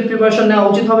মেডিকেল প্রিপারেশন নেওয়া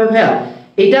উচিত হবে ভাইয়া?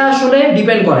 এটা আসলে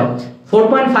ডিপেন্ড করে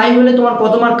 4.5 হলে তোমার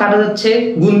কত মার্ক কাটা যাচ্ছে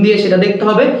গুণ দিয়ে সেটা দেখতে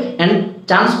হবে, এন্ড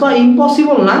চান্স পাওয়া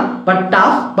ইম্পসিবল না বাট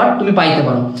টাফ, বাট তুমি পাইতে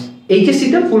পারো। এইচএসসি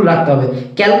তে ফুল রাখতে হবে।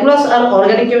 ক্যালকুলাস আর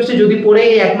অর্গানিক কেমিস্ট্রি যদি পড়ে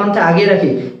এই 1 মান্থে আগে রাখি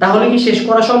তাহলে কি শেষ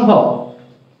করা সম্ভব?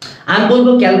 আমি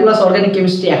বলবো ক্যালকুলাস অর্গানিক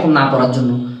কেমিস্ট্রি এখন না পড়ার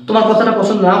জন্য। তোমার কথাটা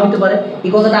পছন্দ না হতে পারে,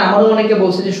 এই কথাটা আমারও অনেকে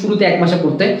বলছে যে শুরুতে 1 মাসে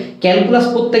পড়তে। ক্যালকুলাস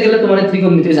পড়তে গেলে তোমার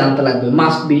ত্রিকোণমিতি জানতে লাগবে,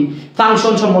 মাস্ট বি।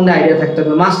 ফাংশন সম্বন্ধে আইডিয়া থাকতে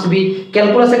হবে, মাস্ট বি।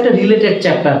 ক্যালকুলাস একটা রিলেটেড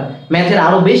চ্যাপ্টার, ম্যাথের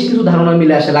আরো বেশ কিছু ধারণা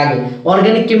মিলে আসে লাগে।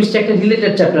 অর্গানিক কেমিস্ট্রি একটা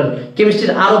রিলেটেড চ্যাপ্টার,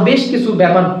 কেমিস্ট্রির আরো বেশ কিছু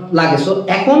ব্যাপার লাগে। সো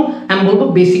এখন আমি বলবো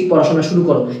বেসিক পড়াশোনা শুরু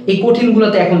করো, এই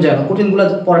কঠিনগুলোতে এখন যাও না, কঠিনগুলো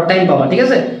পড়ার টাইম পাবা, ঠিক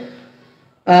আছে?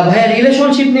 ভাইয়া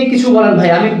রিলেশনশিপ নিয়ে কিছু বলেন ভাই।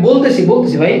 আমি বলতেছি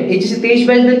ভাই, এইচএসসি 23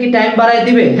 ব্যাচদের কি টাইম বাড়ায়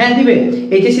দিবে? হ্যাঁ দিবে।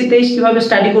 এইচএসসি 23 কিভাবে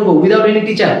স্টাডি করব উইদাউট এনি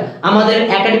টিচার? আমাদের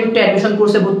একাডেমিক টু অ্যাডমিশন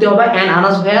কোর্সে ভর্তি হবে এন্ড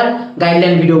আনাস ভাইয়ার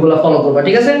গাইডলাইন ভিডিওগুলো ফলো করবা,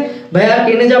 ঠিক আছে? ভাইয়া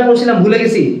 10 যা পড়ছিলাম ভুলে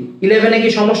গেছি, 11 কি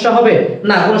সমস্যা হবে?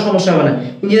 না, কোনো সমস্যা হবে না।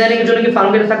 ইঞ্জিনিয়ারিং এর জন্য কি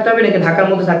ফার্মগেটে থাকতে হবে নাকি ঢাকার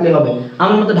মধ্যে থাকলেই হবে?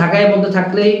 আমার মতে ঢাকার মধ্যে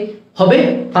থাকলেই হবে,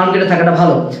 ফার্মগেটে থাকাটা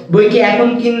ভালো। বই কি এখন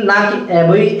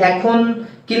বই এখন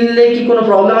কিনলে কি কোনো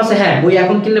প্রবলেম আছে? হ্যাঁ, বই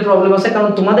এখন কিনলে প্রবলেম আছে, কারণ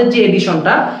তোমাদের যে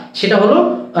এডিশনটা সেটা হলো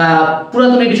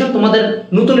পুরাতন এডিশন, তোমাদের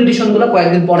নতুন এডিশনগুলো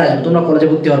কয়েকদিন পরে আসবে তোমরা কলেজে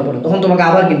ভর্তি হওয়ার পরে, তখন তোমাকে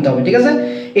আবার কিনতে হবে, ঠিক আছে?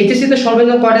 এইচএসসি তে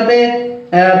সর্বনিম্ন কয়টাতে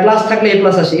প্লাস থাকলে এ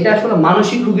প্লাস আসে? এটা আসলে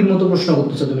মানসিক রোগীর মতো প্রশ্ন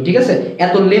করতেছো তুমি, ঠিক আছে?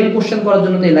 এত লেম কোশ্চেন করার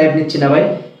জন্য তো এই লাইভ নিচ্ছি না ভাই।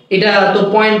 এটা তো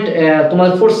পয়েন্ট, তোমার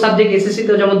ফোর্থ সাবজেক্ট এসএসসি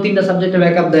তে যেমন 3টা সাবজেক্টে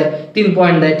ব্যাকআপ দেয় 3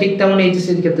 পয়েন্ট দেয়, ঠিক তেমন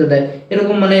এইচএসসি এর ক্ষেত্রে দেয়।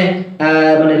 এরকম মানে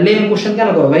লেম কোশ্চেন কেন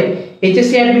করো ভাই?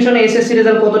 এইচএসসি অ্যাডমিশনে এসএসসি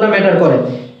রেজাল্ট কতটা ম্যাটার করে?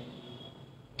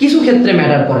 কিছু ক্ষেত্রে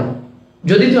ম্যাটার করে।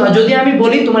 যদি আমি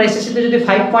বলি তোমার এসএসসি তে যদি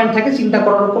 5 পয়েন্ট থাকে চিন্তা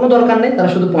করার কোনো দরকার নেই, তারা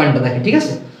শুধু পয়েন্টটা থাকে, ঠিক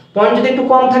আছে? পয়েন্ট যদি একটু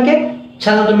কম থাকে,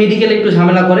 সাধারণত মেডিকেলে একটু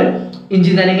ঝামেলা করে,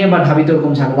 ইঞ্জিনিয়ারিং এ বা ঢাবিতে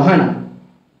ওরকম ঝামেলা হয় না।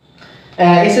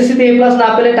 এসএসসি তে A+ না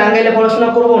পেলে টাঙ্গাইলে পড়াশোনা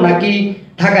করব নাকি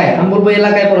ঢাকায়? আমি বলবো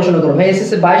এলাকায় পড়াশোনা করো ভাই।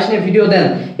 এসএসসি 22 নিয়ে ভিডিও দেন,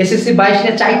 এসএসসি 22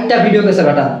 নিয়ে 4টা ভিডিও গেছে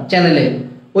বেটা চ্যানেলে,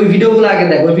 ওই ভিডিওগুলো আগে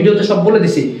দেখ, ওই ভিডিওতে সব বলে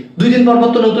দিছি। 2 দিন পর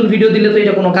তো নতুন ভিডিও দিলে তো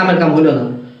এটা কোনো কামের কাম হলো না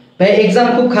ভাই। এক্সাম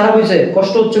খুব খারাপ হয়েছে,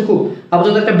 কষ্ট হচ্ছে খুব,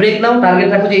 আপাতত একটা ব্রেক নাও, টার্গেট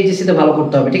রাখো যে এইচএসসি তে ভালো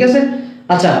করতে হবে, ঠিক আছে?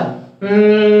 আচ্ছা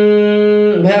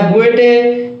ভাইয়া বুয়েটে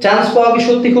চান্স পাওয়া কি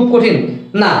সত্যি খুব কঠিন?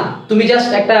 না, তুমি জাস্ট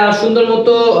একটা সুন্দর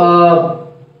মতো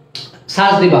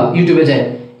সার্চ দিবা ইউটিউবে যায়,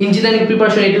 engineering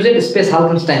preparation A to Z space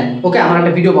হালকেনস্টাইন, ওকে? আমার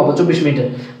একটা ভিডিও পাবো 24 মিনিটের।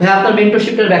 ভাই আপনার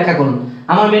মেন্টরশিপটার ব্যাখ্যা করুন।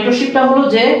 আমার মেন্টরশিপটা হলো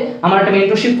যে আমার একটা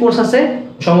মেন্টরশিপ কোর্স আছে,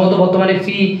 সম্ভবত বর্তমানে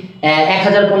ফি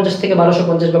 1050 থেকে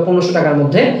 1250 বা 1500 টাকার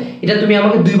মধ্যে। এটা তুমি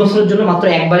আমাকে 2 বছরের জন্য মাত্র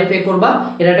একবারই পে করবা।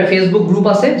 এটা একটা ফেসবুক গ্রুপ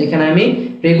আছে যেখানে আমি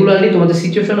রেগুলারলি তোমাদের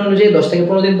সিচুয়েশন অনুযায়ী 10 থেকে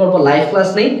 15 দিন পর লাইভ ক্লাস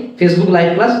নেই, ফেসবুক লাইভ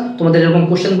ক্লাস, তোমাদের এরকম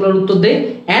কোশ্চেনগুলোর উত্তর দেই,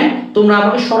 এন্ড তোমরা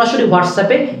আমাকে সরাসরি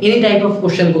হোয়াটসঅ্যাপে এনি টাইপ অফ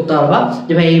কোশ্চেন করতে পারবা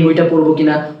যে ভাই এই বইটা পড়বো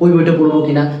কিনা, ওই বইটা পড়বো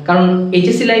কিনা, কারণ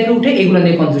এইচএসসি লাইফে উঠে এগুলো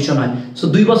নিয়ে কনফিউশন হয়। সো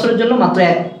 2 বছরের জন্য মাত্র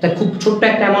একটা খুব ছোট্ট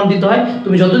একটা অ্যামাউন্ট দিতে হয়।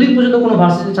 তুমি যতদিন পর্যন্ত কোনো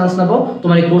ভার্সিটি চান্স না পাও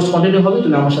তোমার এই কোর্স কন্টিনিউ হবে,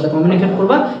 তুমি আমার সাথে কমিউনিকেট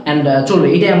করবা এন্ড চলবে।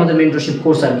 এটাই আমাদের মেন্টরশিপ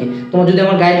কোর্স আর কি। তোমার যদি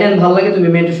আমার গাইডলাইন ভালো লাগে তুমি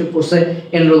মেন্টরশিপ কোর্সে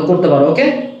এনরোল করতে পারো, ওকে?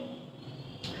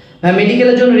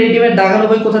 মেডিকেলের জন্য রেডিমেড দাগানো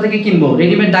বই কোথা থেকে কিনবো?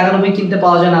 রেডিমেড দাগানো বই কিনতে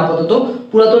পাওয়া যায় না আপাতত,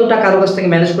 পুরাতনটা কারো কাছ থেকে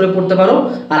ম্যানেজ করে পড়তে পারো,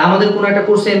 আর আমাদের কোনো একটা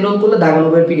কোর্সে এনরোল করলে দাগানো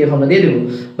বইয়ের পিডিএফ আমরা দিয়ে দেবো।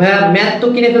 ভাইয়া ম্যাথ তো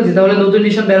কিনে ফেলছি, তাহলে নতুন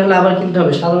এডিশন বের হলে আবার কিনতে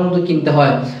হবে? সাধারণত কিনতে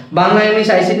হয়। বাংলা ইংলিশ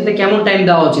আইসিটি তে কেমন টাইম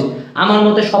দেওয়া উচিত? আমার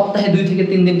মতে সপ্তাহে 2 থেকে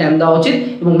 3 দিন টাইম দেওয়া উচিত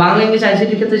এবং বাংলা ইংলিশ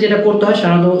আইসিটির ক্ষেত্রে যেটা করতে হয়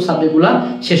সাধারণত সাবজেক্টগুলো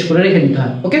শেষ করে রেখে দিতে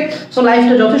হয়। ওকে, সো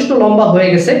লাইফটা যথেষ্ট লম্বা হয়ে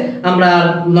গেছে, আমরা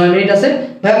 9 মিনিট আছে।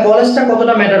 ভাইয়া কলেজটা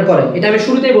কতটা ম্যাটার করে এটা আমি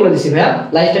শুরুতেই বলে দিছি ভাইয়া,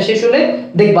 লাইফটা শেষ হলে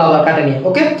দেখবা আবার কাটা নিয়ে।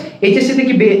 ওকে, এইচএসসি তে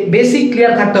কি বেসিক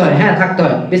ক্লিয়ার থাকতে হয়? হ্যাঁ থাকতে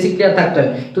হয়, বেসিক ক্লিয়ার থাকতে হয়।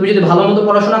 তুমি যদি ভালো মতো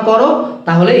পড়াশোনা করো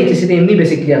তাহলে এইচএসসি তে এমনি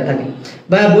বেসিক ক্লিয়ার থাকে।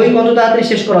 ভাইয়া বই কত তাড়াতাড়ি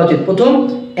শেষ করা উচিত? প্রথম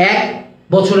 1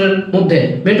 বছরের মধ্যে।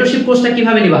 মেন্টরশিপ কোর্সটা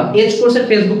কিভাবে নিবা? এজ কোর্সের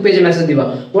ফেসবুক পেজে মেসেজ দিবা,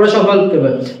 ওরা সব হেল্প করবে।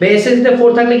 ভাই এসএসসি তে 4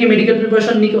 থাকলে কি মেডিকেল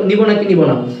প্রিপারেশন নিব নাকি নিব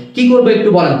না, কি করবে একটু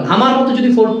বলেন। আমার মতে যদি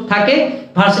 4 থাকে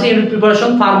ভার্সিটি এমএড প্রিপারেশন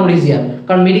ফার মোর ইজিয়ার,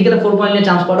 কারণ মেডিকেলে 4 পয়েন্ট নিয়ে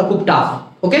চান্স পাওয়াটা খুব টাফ।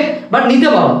 ওকে, বাট নিতে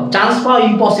পারো, চান্স পাওয়া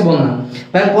ইম্পসিবল না।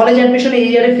 ভাই কলেজ অ্যাডমিশন এই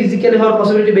ইয়ারে ফিজিক্যালি হওয়ার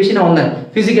পসিবিলিটি বেশি না অনলাইন?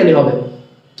 ফিজিক্যালি হবে।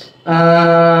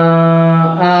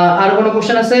 আর কোনো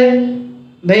কোশ্চেন আছে?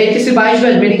 ভাই এইচএসসি 22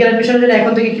 ব্যাচ মেডিকেল অ্যাডমিশনের জন্য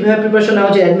এখন থেকে কিভাবে প্রিপারেশন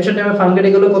নেওয়া যায়? অ্যাডমিশন টাইমে ফার্ম গেটে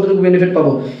গেলে কতটুকু বেনিফিট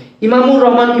পাবো? ইমামুর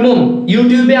রহমান ইমাম,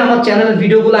 ইউটিউবে আমার চ্যানেলের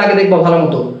ভিডিওগুলো আগে দেখবা ভালো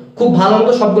মতো, খুব ভালো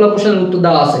মতো সবগুলো কোশ্চেনের উত্তর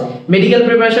দেওয়া আছে। মেডিকেল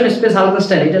প্রিপারেশন স্পেস হালকা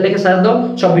স্টাইল এটা লিখে সার্চ দাও,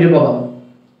 সব ভিডিও পাবা।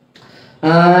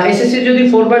 এসএসসি যদি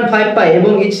 4.5 পাই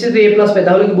এবং এইচএসসি যদি A+ পাই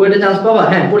তাহলে কি বইতে চান্স পাবা?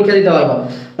 হ্যাঁ, পরীক্ষা দিতে পারবা।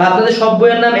 বা আপনাদের সব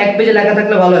বইয়ের নাম এক পেজে লেখা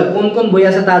থাকলে ভালো হয়, কোন কোন বই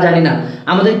আছে তা জানি না।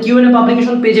 আমাদের কিউএনএ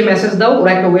পাবলিকেশন পেজে মেসেজ দাও,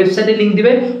 ওরা একটা ওয়েবসাইটে লিংক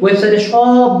দিবে, ওয়েবসাইটে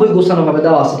সব বই গোছানো ভাবে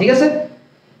দেওয়া আছে, ঠিক আছে?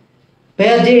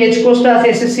 ভাইয়া যে এজ কোর্সটা আছে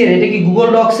এসএসসি এর, এটা কি গুগল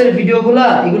ডক্স এর ভিডিওগুলা,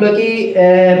 এগুলো কি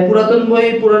পুরাতন বই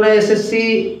পুরানো এসএসসি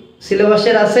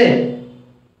সিলেবাসের আছে?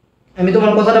 আমি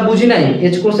তোমার কথাটা বুঝি নাই।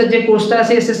 এজ কোর্সের যে কোর্সটা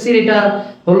আছে এসএসসি এর, এটা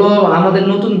হলো আমাদের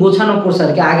নতুন গোছানো কোর্স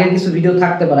আর কি, আগের কিছু ভিডিও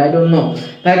থাকতে পারে, আই ডোন্ট নো।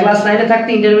 ভাই ক্লাস 9 এ থাকতে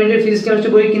ইন্টারমিডিয়েট ফিজিক্স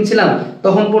কেমিস্ট্রি বই কিনছিলাম,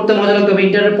 তখন পড়তে মজা লাগতো।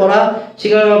 ইন্টারের পড়া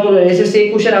শিখার এসএসসি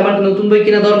 21 এর আবার নতুন বই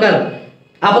কিনা দরকার?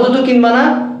 আপাতত কিনবা না,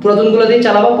 পুরাতনগুলো দিয়ে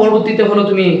চালাবা, পরবর্তীতে হলো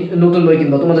তুমি নতুন বই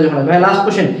কিনবা তোমাদের যখন। ভাই লাস্ট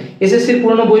কোশ্চেন, এসএসসির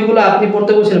পুরনো বইগুলো আপনি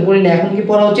পড়তে বলছিলেন, পড়িনি, এখন কি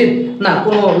পড়া উচিত? না,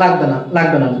 কোনো লাগবে না,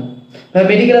 লাগবে না। ভাই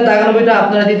মেডিকেলের দাগানো বইটা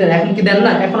আপনারা দিতেন, এখন কি দেন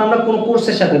না? এখন আমরা কোন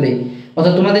কোর্সের সাথে দেই,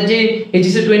 অর্থাৎ তোমাদের যে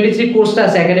এইচএসসি 23 কোর্সটা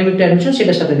আছে একাডেমিক টু অ্যাডমিশন,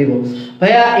 সেটার সাথে দিব।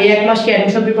 ভাইয়া এই 1 মাস কি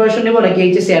অ্যাডমিশন প্রিপারেশন নেব নাকি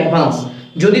এইচএসসি অ্যাডভান্স?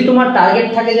 যদি তোমার টার্গেট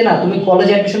থাকে যে না তুমি কলেজ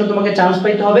অ্যাডমিশনে তোমাকে চান্স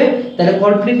পাইতে হবে, তাহলে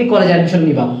কমপ্লিটলি কলেজ অ্যাডমিশন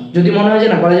নিবা। যদি মনে হয় যে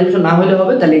না কলেজ অ্যাডমিশন না হলে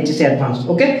হবে, তাহলে এইচএসসি অ্যাডভান্স।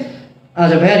 ওকে,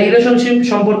 আচ্ছা ভাইয়া রিলেশনশিপ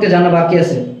সম্পর্কে জানা বাকি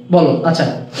আছে, বলো। আচ্ছা,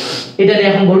 এটা নিয়ে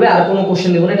এখন বলবে, আর কোনো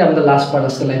কোশ্চেন দেবো না, এটা আমাদের লাস্ট পার্ট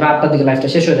আজকে লাইফে 8টার দিকে লাইফটা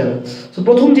শেষ হয়ে যাবে। তো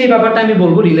প্রথম যে ব্যাপারটা আমি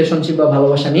বলবো রিলেশনশিপ বা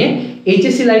ভালোবাসা নিয়ে,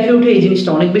 এইচএসসি লাইফে উঠে এই জিনিসটা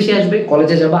অনেক বেশি আসবে,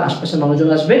 কলেজে যাবা আশপাশের মানুষজন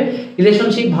আসবে,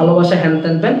 রিলেশনশিপ ভালোবাসা হ্যান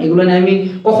ত্যান প্যান, এগুলো নিয়ে আমি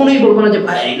কখনোই বলবো না যে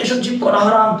ভাই রিলেশনশিপ করা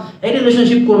হারাম, এই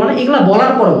রিলেশনশিপ করবো না, এগুলো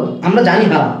বলার পরেও আমরা জানি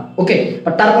হারাম। ওকে,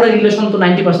 বাট তারপরে রিলেশন তো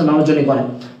 90% মানুষজনই করে।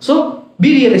 সো বি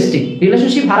রিয়েলিস্টিক,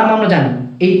 রিলেশনশিপ হারাম আমরা জানি,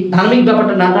 এই ধার্মিক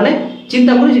ব্যাপারটা না জানে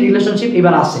চিন্তা করি যে রিলেশনশিপ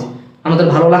এবার আসে, আমাদের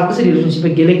ভালো লাগতেছে, রিলেশনশিপে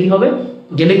গেলে কি হবে,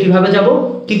 গেলে কিভাবে যাব,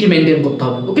 কি কি মেনটেন করতে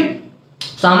হবে। ওকে,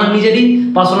 তো আমার নিজেরই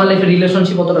পার্সোনাল লাইফে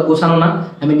রিলেশনশিপ অতটা গোছানো না,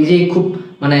 আমি নিজেই খুব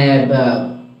মানে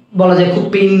বলা যায় খুব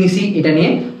পেইন নিছি এটা নিয়ে।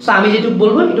 সো আমি যেটুকু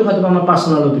বলবো এটুকু হয়তো আমার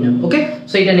পার্সোনাল ওপিনিয়ন। ওকে,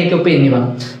 সো এটা নিয়ে কেউ পেইন নিবা না।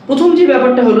 প্রথম যে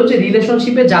ব্যাপারটা হলো যে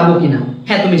রিলেশনশিপে যাবো কিনা,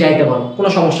 হ্যাঁ তুমি যাইতে পারো, কোনো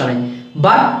সমস্যা নাই,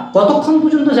 বাট কতক্ষণ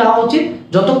পর্যন্ত যাওয়া উচিত?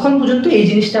 যতক্ষণ পর্যন্ত এই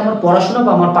জিনিসটা আমার পড়াশোনা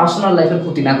বা আমার পার্সোনাল লাইফের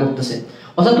ক্ষতি না করতেছে।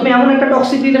 অর্থাৎ তুমি এমন একটা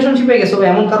টক্সিক রিলেশনশিপে গেছো,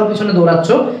 এমন কারো পিছনে দৌড়াচ্ছ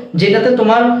যেটাতে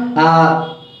তোমার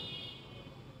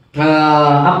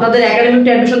আপনাদের একাডেমিক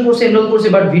অ্যাডমিশন কোর্সে এনরোল করছে,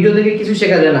 বাট ভিডিও দেখে কিছু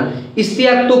শেখা যায় না।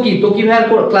 ইস্তিয়াক তোকি ভাইয়ের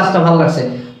ক্লাসটা ভালো লাগছে,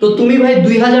 তো তুমি ভাই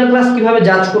 2000 ক্লাস কিভাবে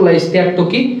জাজ করলা? ইস্তিয়াক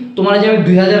তোকি, তোমার যে আমি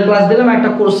 2000 ক্লাস দিলাম একটা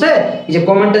কোর্সে, এই যে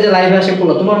কমেন্টে যে লাইভে আসে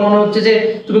করলো, তোমার মনে হচ্ছে যে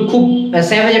তুমি খুব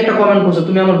স্যাভেজ একটা কমেন্ট করছো,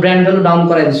 তুমি আমার ব্র্যান্ড ভ্যালু ডাউন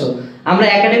করে দিছো। আমরা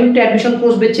একাডেমিক অ্যাডমিশন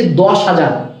কোর্স বেচছি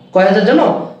 10,000, কয় হাজার জানো?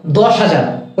 10,000।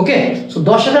 ওকে, সো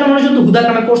 10,000 মানুষজন তো হুদা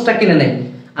কামে কোর্সটা কিনে নেয়।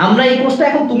 আমরা এই কোর্সটা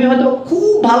এখন, তুমি হয়তো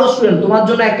খুব ভালো স্টুডেন্ট, তোমার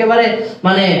জন্য একেবারে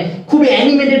মানে খুবই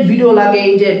অ্যানিমেটেড ভিডিও লাগে,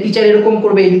 এই যে টিচার এরকম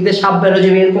করবে, এদিক দিয়ে সাপ বেরো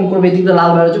যাবে, এরকম করবে, এদিক দিয়ে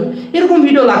লাল বেরো যাবে, এরকম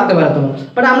ভিডিও লাগতে পারে তোমার।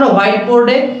 বাট আমরা হোয়াইট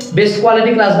বোর্ডে বেস্ট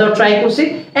কোয়ালিটি ক্লাস দেওয়ার ট্রাই করছি,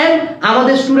 অ্যান্ড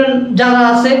আমাদের স্টুডেন্ট যারা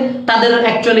আছে তাদের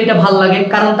অ্যাকচুয়ালি এটা ভালো লাগে,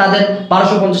 কারণ তাদের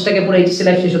 1250 টাকা পুরো এইচএসসি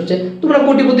লাইফ শেষ হচ্ছে। তোমরা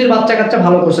কোটিপতির বাচ্চা কাচ্চা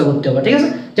ভালো কোর্সে ভর্তি হবে, ঠিক আছে?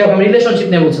 যেমন আমি রিলেশনশিপ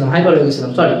নিয়ে বলছিলাম, হাইপার হয়ে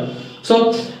গেছিলাম, সরি। সো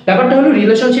ব্যাপারটা হলো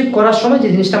রিলেশনশিপ করার সময় যে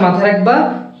জিনিসটা মাথায় রাখবা,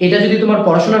 এটা যদি তোমার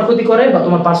পড়াশোনার ক্ষতি করে বা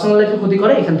তোমার পার্সোনাল লাইফের ক্ষতি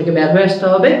করে, এখান থেকে বের হয়ে আসতে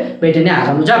হবে, বা এটা নিয়ে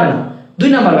আগানো যাবে না। 2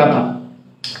 নাম্বার ব্যাপার,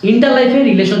 ইন্টার লাইফে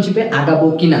রিলেশনশিপে আগাবো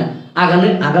কিনা।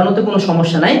 আগানোতে কোনো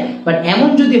সমস্যা নাই, বাট এমন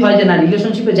যদি হয় যে না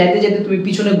রিলেশনশিপে যাইতে যাইতে তুমি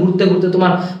পিছনে ঘুরতে ঘুরতে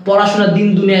তোমার পড়াশোনার দিন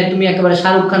দুনিয়ায় তুমি একেবারে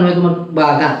শাহরুখ খান হয়ে তোমার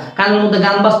কানের মধ্যে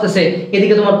গান বাজতেছে,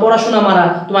 এদিকে তোমার পড়াশোনা মারা,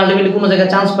 তোমার লেভেলে কোনো জায়গায়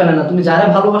চান্স পেলে না, তুমি যারা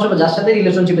ভালোবাসো বা যার সাথে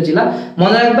রিলেশনশিপে ছিলা,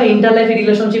 মনে রাখবা ইন্টার লাইফে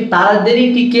রিলেশনশিপ তাদেরই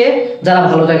টিকে যারা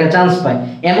ভালো জায়গায় চান্স পায়।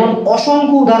 এমন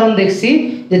অসংখ্য উদাহরণ দেখছি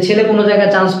যে ছেলে কোনো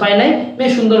জায়গায় চান্স পায় নাই,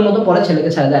 মেয়ে সুন্দর মতো পরে ছেলেকে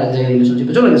ছাড়া আরেক জায়গায়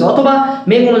রিলেশনশিপে চলে গেছে, অথবা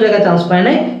মেয়ে কোনো জায়গায় চান্স পায়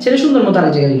নাই, ছেলে সুন্দর মতো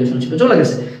আরেক জায়গায় রিলেশনশিপে চলে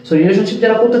গেছে। সো রিলেশনশিপ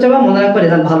যারা করতে চাবে মনে রাখবে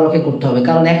রেজাল্ট ভালো রেখে করতে হবে,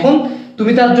 কারণ এখন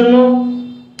তুমি তার জন্য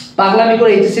পাগলামি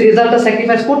করে এইচএসসি রেজাল্টটা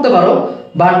স্যাক্রিফাইস করতে পারো,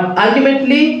 বাট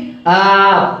আলটিমেটলি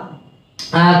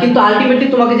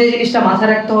তোমাকে যে জিনিসটা মাথায়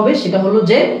রাখতে হবে সেটা হলো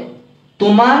যে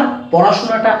তোমার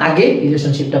পড়াশোনাটা আগে,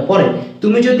 রিলেশনশিপটা পরে।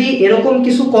 তুমি যদি এরকম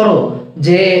কিছু করো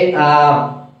যে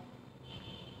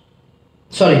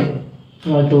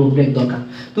একটু ব্রেক দরকার,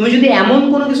 তুমি যদি এমন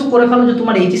কোনো কিছু করে ফেলো যে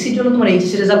তোমার এইচএসসির জন্য তোমার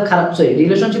এইচএসসি রেজাল্ট খারাপ,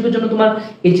 রিলেশনশিপের জন্য তোমার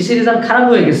এইচএসসি রেজাল্ট খারাপ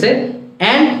হয়ে গেছে,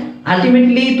 অ্যান্ড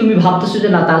আলটিমেটলি তুমি ভাবতেছো যে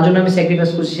না তার জন্য আমি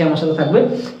স্যাক্রিফাইস করছি, সে আমার সাথে থাকবে,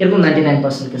 এরকম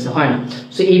 99% কেসে হয় না।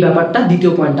 সো এই ব্যাপারটা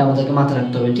দ্বিতীয় পয়েন্টটা আমাদেরকে মাথায়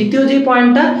রাখতে হবে। তৃতীয় যে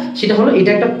পয়েন্টটা সেটা হলো এটা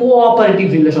একটা কোঅপারেটিভ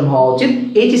রিলেশন হওয়া উচিত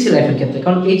এইচএসসি লাইফের ক্ষেত্রে,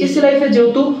 কারণ এইচএসসি লাইফে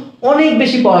যেহেতু অনেক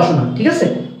বেশি পড়াশোনা, ঠিক আছে,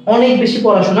 অনেক বেশি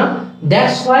পড়াশোনা,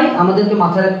 দ্যাটস ওয়াই আমাদেরকে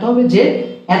মাথায় রাখতে হবে যে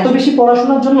এত বেশি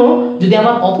পড়াশোনার জন্য যদি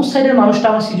আমার অপর সাইডের মানুষটা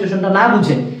আমার সিচুয়েশনটা না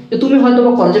বুঝে, যে তুমি হয়তো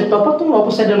বা কলেজের টপার, তোমার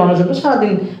অপর সাইডের মানুষটা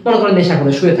সারাদিন মনে করে নেশা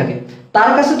করে শুয়ে থাকে,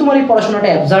 তার কাছে তোমার এই পড়াশোনাটা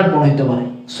অ্যাবসার্ড মনে হতে পারে।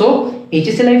 সো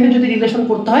এইচএসসি লাইফে যদি রিলেশন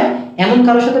করতে হয় এমন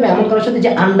কারোর সাথে বা এমন কারোর সাথে যে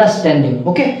আন্ডারস্ট্যান্ডিং,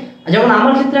 ওকে। যেমন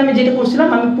আমার ক্ষেত্রে আমি যেটা করছিলাম,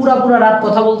 আমি পুরা রাত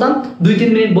কথা বলতাম, 2-3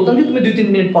 মিনিট বলতাম যে তুমি 2-3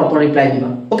 মিনিট পর পর রিপ্লাই দিবা,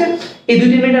 ওকে। এই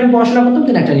 2-3 মিনিট আমি পড়াশোনা করতাম,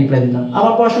 then একটা রিপ্লাই দিতাম,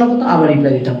 আবার পড়াশোনা করতাম, আবার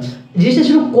রিপ্লাই দিতাম। জিনিসটা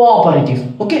ছিল কোঅপারেটিভ,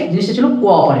 ওকে, জিনিসটা ছিল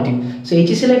কোঅপারেটিভ। সো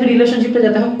এইচএসসি লাইফের রিলেশনশিপটা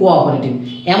যাতে হয় কোঅপারেটিভ।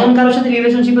 এমন কারোর সাথে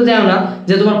রিলেশনশিপে যাও না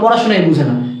যে তোমার পড়াশোনাই বুঝে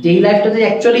না, যে এই লাইফটাতে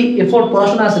অ্যাকচুয়ালি এফোর্ট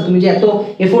পড়াশোনা আছে, তুমি যে এত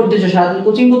এফোর্ট দিয়েছো, সারাদিন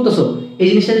কোচিং করতেছো, এই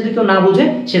জিনিসটা যদি কেউ না বুঝে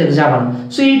সেটাতে যাবে না।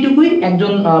 সো এইটুকুই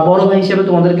একজন বড় ভাই হিসেবে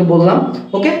তোমাদেরকে বললাম,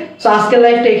 ওকে। সো আজকের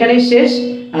লাইফটা এখানেই শেষ,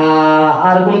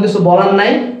 আর কোনো কিছু বলার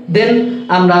নাই। দেন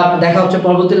আমরা দেখা হচ্ছে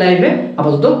পরবর্তী লাইভে,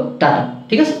 আপাতত টাটা,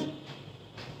 ঠিক আছে।